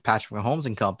off against Patrick Mahomes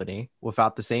and company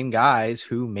without the same guys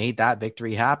who made that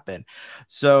victory happen.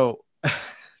 So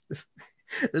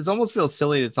this almost feels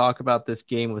silly to talk about this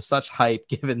game with such hype,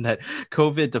 given that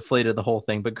COVID deflated the whole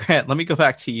thing. But Grant, let me go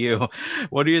back to you.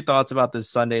 What are your thoughts about this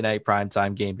Sunday night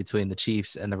primetime game between the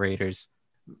Chiefs and the Raiders?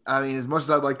 I mean, as much as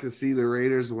I'd like to see the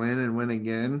Raiders win and win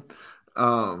again,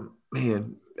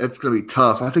 man, it's going to be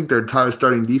tough. I think their entire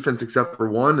starting defense, except for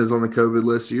one, is on the COVID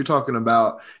list.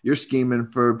 So you're scheming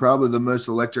for probably the most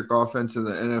electric offense in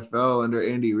the NFL under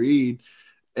Andy Reid.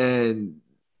 And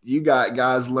you got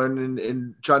guys learning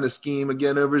and trying to scheme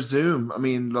again over Zoom. I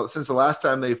mean, since the last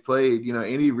time they've played,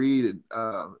 Andy Reid,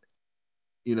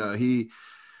 he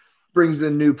brings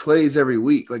in new plays every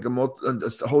week, like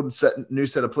a whole new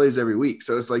set of plays every week.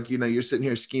 So it's like, you're sitting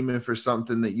here scheming for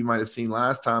something that you might have seen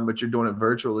last time, but you're doing it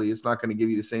virtually. It's not going to give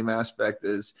you the same aspect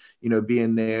as,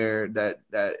 being there,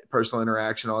 that personal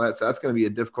interaction, all that. So that's going to be a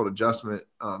difficult adjustment.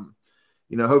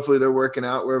 Hopefully they're working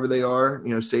out wherever they are,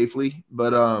 safely,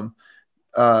 but,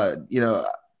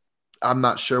 I'm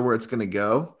not sure where it's going to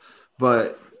go,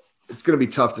 but it's going to be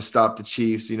tough to stop the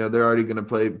Chiefs. They're already going to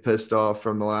play pissed off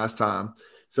from the last time.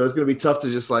 So it's going to be tough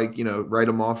to just write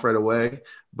them off right away.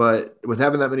 But with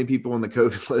having that many people on the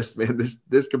COVID list, man,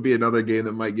 this could be another game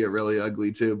that might get really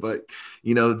ugly too. But,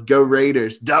 go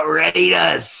Raiders. The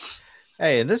Raiders.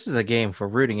 Hey, and this is a game for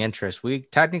rooting interest. We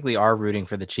technically are rooting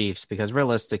for the Chiefs because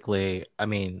realistically, I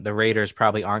mean, the Raiders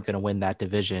probably aren't going to win that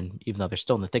division, even though they're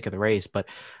still in the thick of the race. But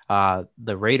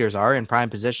the Raiders are in prime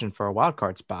position for a wild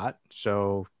card spot.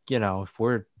 So, if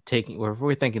we're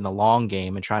thinking the long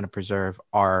game and trying to preserve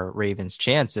our Ravens'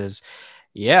 chances,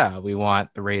 yeah, we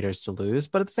want the Raiders to lose.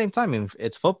 But at the same time,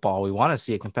 it's football. We want to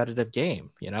see a competitive game,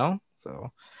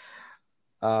 So,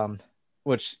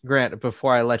 which, Grant,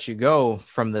 before I let you go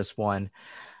from this one,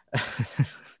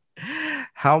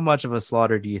 how much of a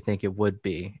slaughter do you think it would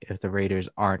be if the Raiders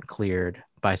aren't cleared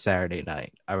by Saturday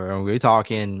night? Are we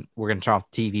talking we're going to turn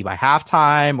off TV by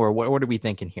halftime, or what are we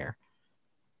thinking here?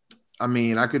 I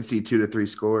mean, I could see 2 to 3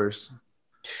 scores.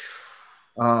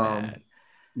 Man.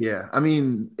 Yeah, I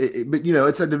mean, but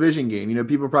it's a division game.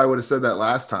 People probably would have said that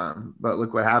last time, but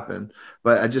look what happened.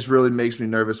 But it just really makes me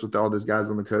nervous with all these guys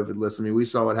on the COVID list. I mean, we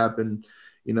saw what happened.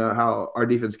 How our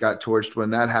defense got torched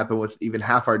when that happened with even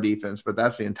half our defense, but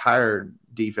that's the entire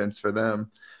defense for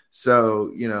them.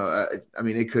 So, I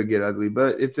mean, it could get ugly,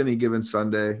 but it's any given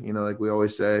Sunday, like we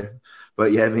always say.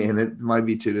 But yeah, man, it might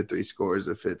be 2 to 3 scores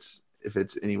if it's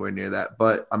anywhere near that,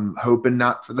 but I'm hoping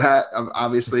not for that,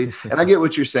 obviously. And I get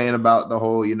what you're saying about the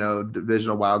whole,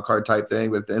 divisional wild card type thing.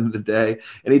 But at the end of the day,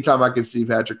 anytime I can see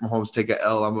Patrick Mahomes take a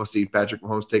L, I'm going to see Patrick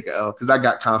Mahomes take a L because I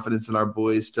got confidence in our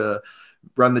boys to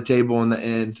run the table in the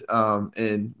end,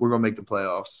 and we're going to make the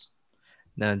playoffs.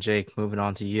 Now, Jake, moving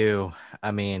on to you.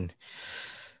 I mean,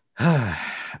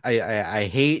 I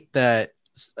hate that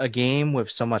a game with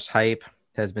so much hype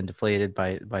has been deflated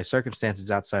by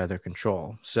circumstances outside of their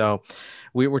control. So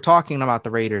we're talking about the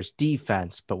Raiders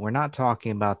defense, but we're not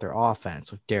talking about their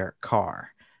offense with Derek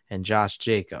Carr and Josh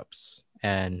Jacobs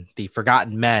and the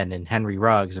forgotten men and Henry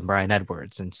Ruggs and Brian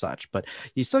Edwards and such. But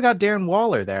you still got Darren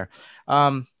Waller there.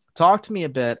 Talk to me a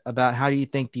bit about how do you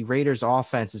think the Raiders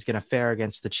offense is going to fare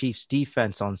against the Chiefs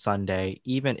defense on Sunday,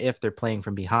 even if they're playing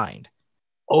from behind?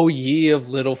 Oh, ye of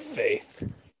little faith.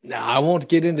 Now, I won't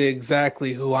get into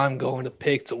exactly who I'm going to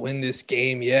pick to win this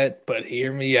game yet, but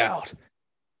hear me out.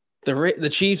 The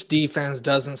Chiefs' defense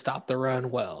doesn't stop the run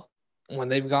well. When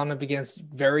they've gone up against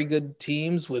very good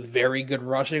teams with very good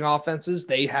rushing offenses,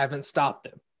 they haven't stopped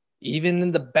them.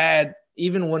 Even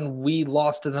when we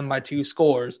lost to them by 2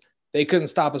 scores, they couldn't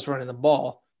stop us running the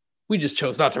ball. We just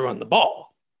chose not to run the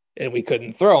ball, and we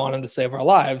couldn't throw on them to save our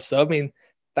lives. So, I mean,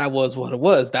 that was what it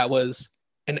was. That was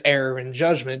an error in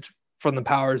judgment from the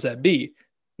powers that be.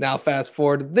 Now, fast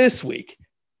forward to this week.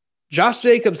 Josh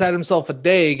Jacobs had himself a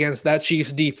day against that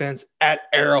Chiefs defense at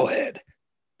Arrowhead.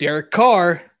 Derek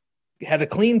Carr had a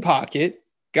clean pocket,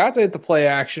 got to hit the play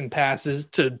action passes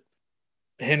to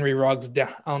Henry Ruggs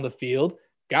down the field,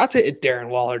 got to hit Darren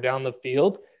Waller down the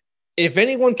field. If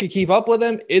anyone could keep up with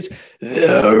them, it's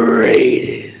the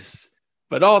Raiders.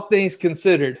 But all things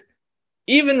considered,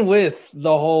 even with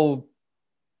the whole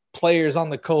players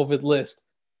on the COVID list,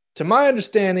 to my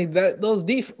understanding, that those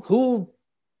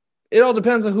it all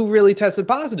depends on who really tested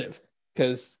positive,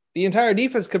 because the entire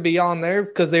defense could be on there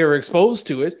because they were exposed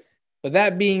to it. But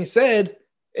that being said,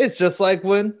 it's just like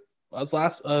when I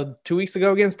was 2 weeks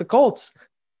ago against the Colts,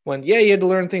 when you had to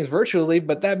learn things virtually.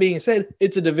 But that being said,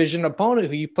 it's a division opponent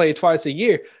who you play twice a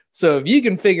year. So if you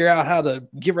can figure out how to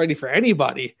get ready for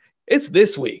anybody, it's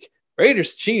this week.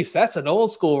 Raiders Chiefs, that's an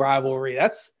old school rivalry.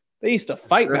 They used to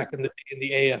fight back in the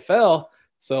AFL.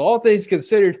 So all things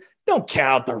considered, don't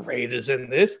count the Raiders in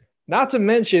this. Not to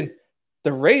mention,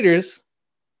 the Raiders,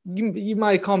 you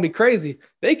might call me crazy,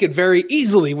 they could very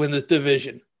easily win this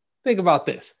division. Think about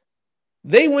this.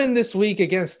 They win this week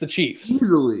against the Chiefs.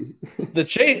 Easily. The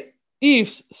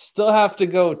Chiefs still have to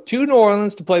go to New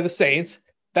Orleans to play the Saints.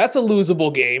 That's a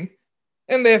losable game.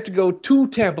 And they have to go to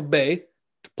Tampa Bay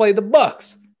to play the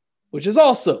Bucks, which is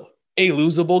also a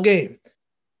losable game.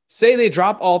 Say they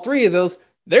drop all 3 of those,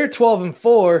 they're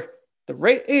 12-4. The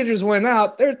Raiders went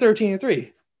out, they're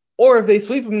 13-3. Or if they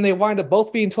sweep them and they wind up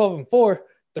both being 12-4,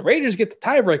 the Raiders get the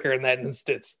tiebreaker in that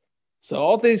instance. So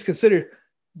all things considered,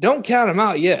 don't count them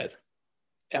out yet.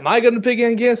 Am I going to pick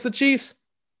against the Chiefs?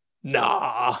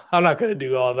 Nah, I'm not going to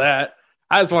do all that.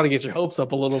 I just want to get your hopes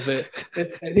up a little bit.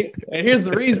 And here's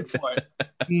the reason for it.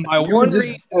 My one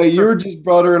reason. Hey, you were just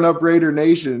buttering up Raider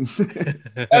Nation.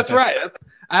 That's right.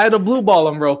 I had to blue ball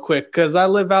them real quick because I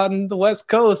live out in the West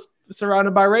Coast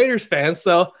surrounded by Raiders fans.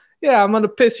 So, yeah, I'm going to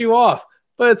piss you off,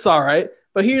 but it's all right.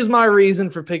 But here's my reason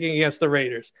for picking against the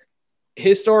Raiders.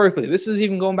 Historically, this is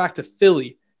even going back to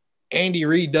Philly. Andy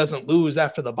Reid doesn't lose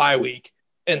after the bye week,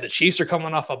 and the Chiefs are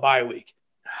coming off a bye week.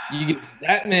 You give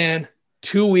that man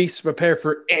 2 weeks to prepare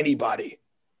for anybody.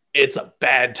 It's a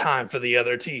bad time for the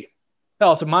other team.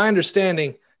 Hell, to my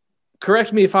understanding,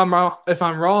 correct me if I'm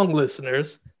wrong,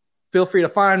 listeners. Feel free to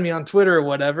find me on Twitter or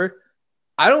whatever.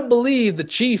 I don't believe the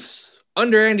Chiefs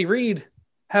under Andy Reid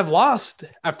have lost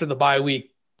after the bye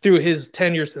week through his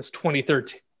tenure since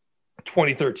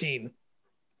 2013.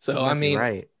 So, I mean, you're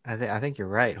right. I think you're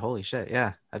right. Holy shit.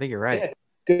 Yeah, I think you're right.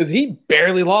 Because he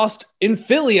barely lost in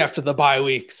Philly after the bye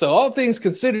week. So, all things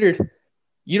considered,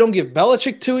 you don't give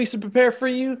Belichick 2 weeks to prepare for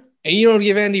you, and you don't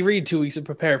give Andy Reid 2 weeks to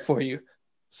prepare for you.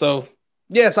 So,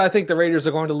 yes, I think the Raiders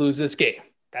are going to lose this game.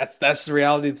 That's the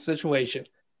reality of the situation.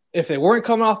 If they weren't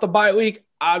coming off the bye week,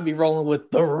 I'd be rolling with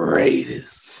the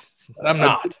Raiders. But I'm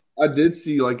not. I did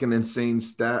see like an insane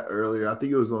stat earlier. I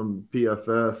think it was on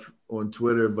PFF on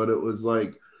Twitter, but it was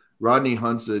like Rodney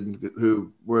Hudson,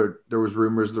 there was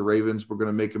rumors the Ravens were going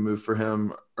to make a move for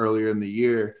him earlier in the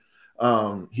year.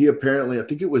 He apparently, I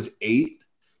think it was 8.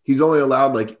 He's only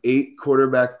allowed like 8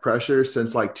 quarterback pressure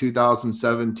since like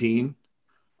 2017.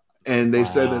 And they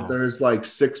said that there's like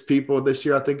 6 people this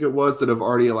year, I think it was, that have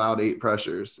already allowed 8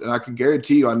 pressures. And I can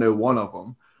guarantee you I know one of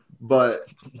them. But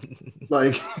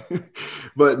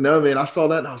but no, man, I saw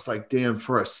that and I was like, damn,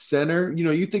 for a center,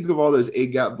 you think of all those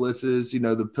A-gap blitzes,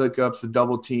 the pickups, the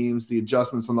double teams, the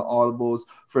adjustments on the audibles.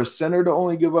 For a center to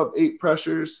only give up 8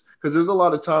 pressures, because there's a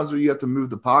lot of times where you have to move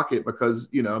the pocket because,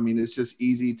 it's just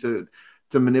easy to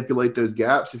manipulate those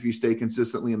gaps if you stay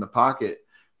consistently in the pocket.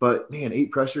 But, man,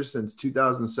 8 pressures since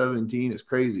 2017 is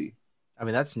crazy. I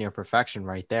mean, that's near perfection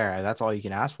right there. That's all you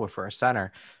can ask for a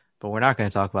center. But we're not going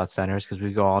to talk about centers because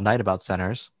we go all night about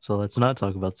centers. So let's not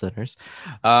talk about centers.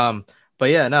 But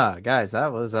yeah, no, guys,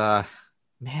 that was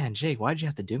man, Jake, why'd you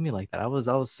have to do me like that? I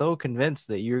was so convinced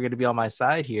that you were going to be on my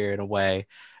side here in a way,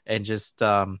 and just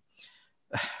I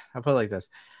put it like this.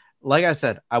 Like I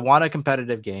said, I want a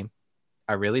competitive game.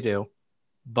 I really do.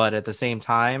 But at the same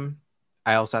time,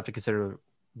 I also have to consider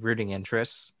rooting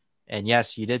interests. And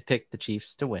yes, you did pick the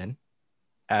Chiefs to win,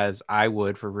 as I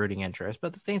would for rooting interest. But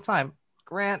at the same time,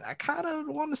 Grant, I kind of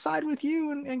want to side with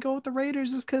you and go with the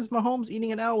Raiders just because Mahomes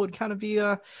eating an L would kind of be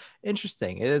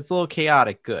interesting. It's a little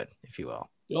chaotic good, if you will.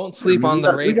 Don't sleep on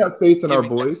the Raiders. We got faith in our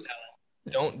boys.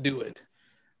 Don't do it.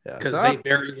 Because Yeah, they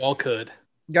very well could.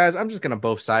 Guys, I'm just going to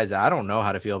both sides. I don't know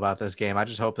how to feel about this game. I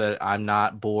just hope that I'm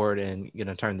not bored and going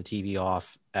to turn the TV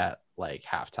off at like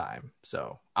halftime.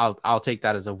 So I'll take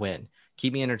that as a win.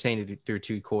 Keep me entertained through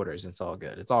 2 quarters. It's all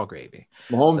good. It's all gravy.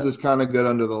 Mahomes is kind of good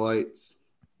under the lights.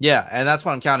 Yeah, and that's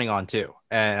what I'm counting on too.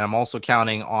 And I'm also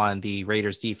counting on the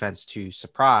Raiders defense to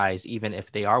surprise, even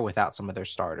if they are without some of their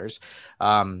starters.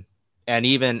 And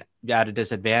even at a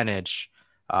disadvantage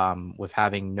with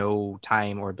having no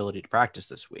time or ability to practice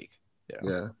this week.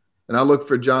 Yeah. And I look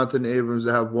for Jonathan Abrams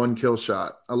to have 1 kill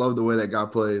shot. I love the way that guy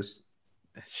plays.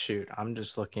 Shoot, I'm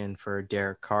just looking for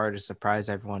Derek Carr to surprise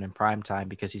everyone in prime time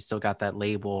because he's still got that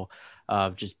label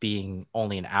of just being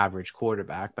only an average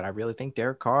quarterback. But I really think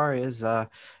Derek Carr is a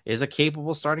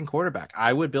capable starting quarterback.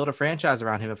 I would build a franchise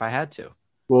around him if I had to.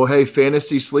 Well, hey,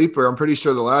 fantasy sleeper, I'm pretty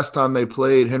sure the last time they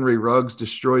played, Henry Ruggs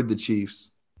destroyed the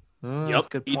Chiefs. That's a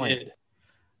good point.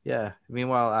 Yeah.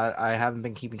 Meanwhile, I haven't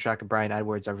been keeping track of Bryan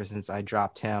Edwards ever since I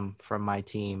dropped him from my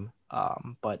team.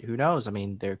 But who knows? I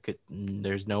mean,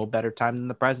 there's no better time than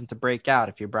the present to break out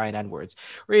if you're Bryan Edwards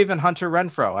or even Hunter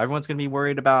Renfrow. Everyone's going to be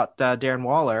worried about Darren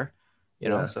Waller, you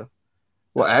know. So,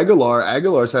 well,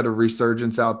 Aguilar's had a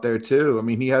resurgence out there too. I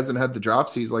mean, he hasn't had the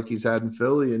dropsies like he's had in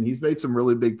Philly, and he's made some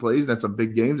really big plays and some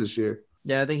big games this year.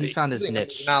 Yeah, I think he's found his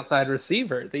niche. An outside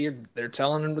receiver. They're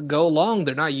telling him to go long.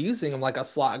 They're not using him like a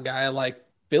slot guy like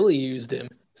Philly used him.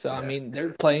 So I mean, they're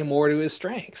playing more to his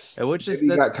strengths. Which is he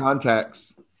got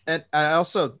contacts. And I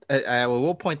also I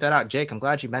will point that out, Jake. I'm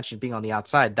glad you mentioned being on the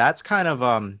outside. That's kind of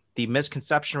the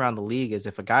misconception around the league is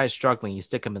if a guy is struggling, you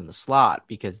stick him in the slot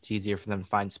because it's easier for them to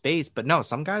find space. But no,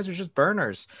 some guys are just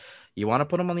burners. You want to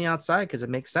put them on the outside because it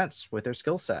makes sense with their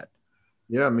skill set.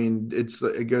 Yeah, I mean,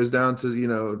 it goes down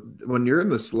to, when you're in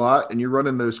the slot and you're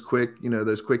running those quick,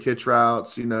 those quick hitch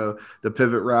routes, the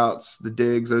pivot routes, the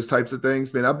digs, those types of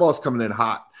things, man, that ball's coming in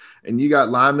hot. And you got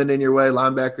linemen in your way,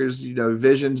 linebackers,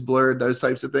 vision's blurred, those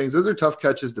types of things. Those are tough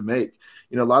catches to make.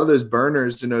 A lot of those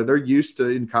burners, they're used to,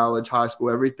 in college, high school,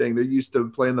 everything. They're used to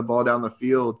playing the ball down the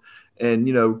field and,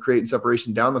 creating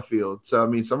separation down the field. So, I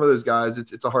mean, some of those guys,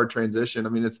 it's a hard transition. I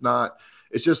mean, it's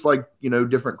just like,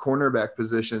 different cornerback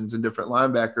positions and different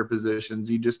linebacker positions.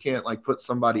 You just can't like put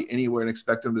somebody anywhere and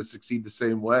expect them to succeed the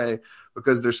same way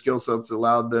because their skill sets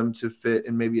allowed them to fit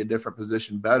in maybe a different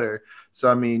position better. So,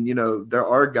 I mean, there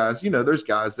are guys, there's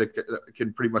guys that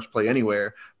can pretty much play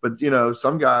anywhere, but,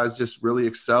 some guys just really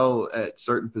excel at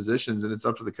certain positions, and it's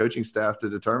up to the coaching staff to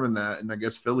determine that. And I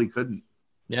guess Philly couldn't.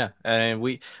 Yeah, and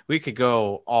we could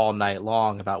go all night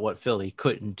long about what Philly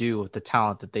couldn't do with the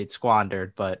talent that they'd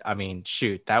squandered, but I mean,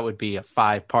 shoot, that would be a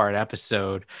 5-part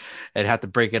episode. I'd have to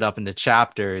break it up into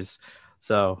chapters.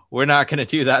 So we're not going to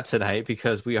do that tonight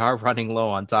because we are running low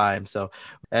on time. So,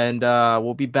 and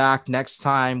we'll be back next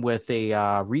time with a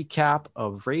recap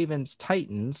of Ravens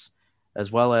Titans, as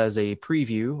well as a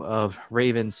preview of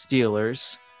Ravens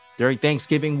Steelers during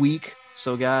Thanksgiving week.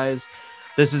 So, guys,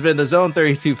 this has been the Zone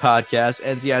 32 podcast,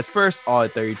 NZI's first All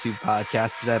at 32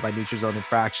 podcast, presented by Neutral Zone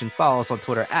Infraction. Follow us on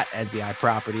Twitter at NZI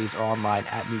Properties or online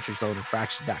at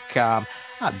neutralzoneinfraction.com.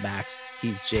 I'm Max.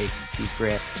 He's Jake. He's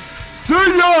Grant. See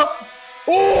ya!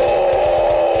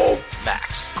 Oh!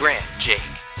 Max, Grant, Jake.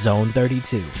 Zone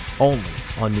 32, only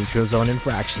on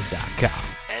neutralzoneinfraction.com.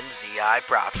 NZI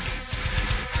Properties.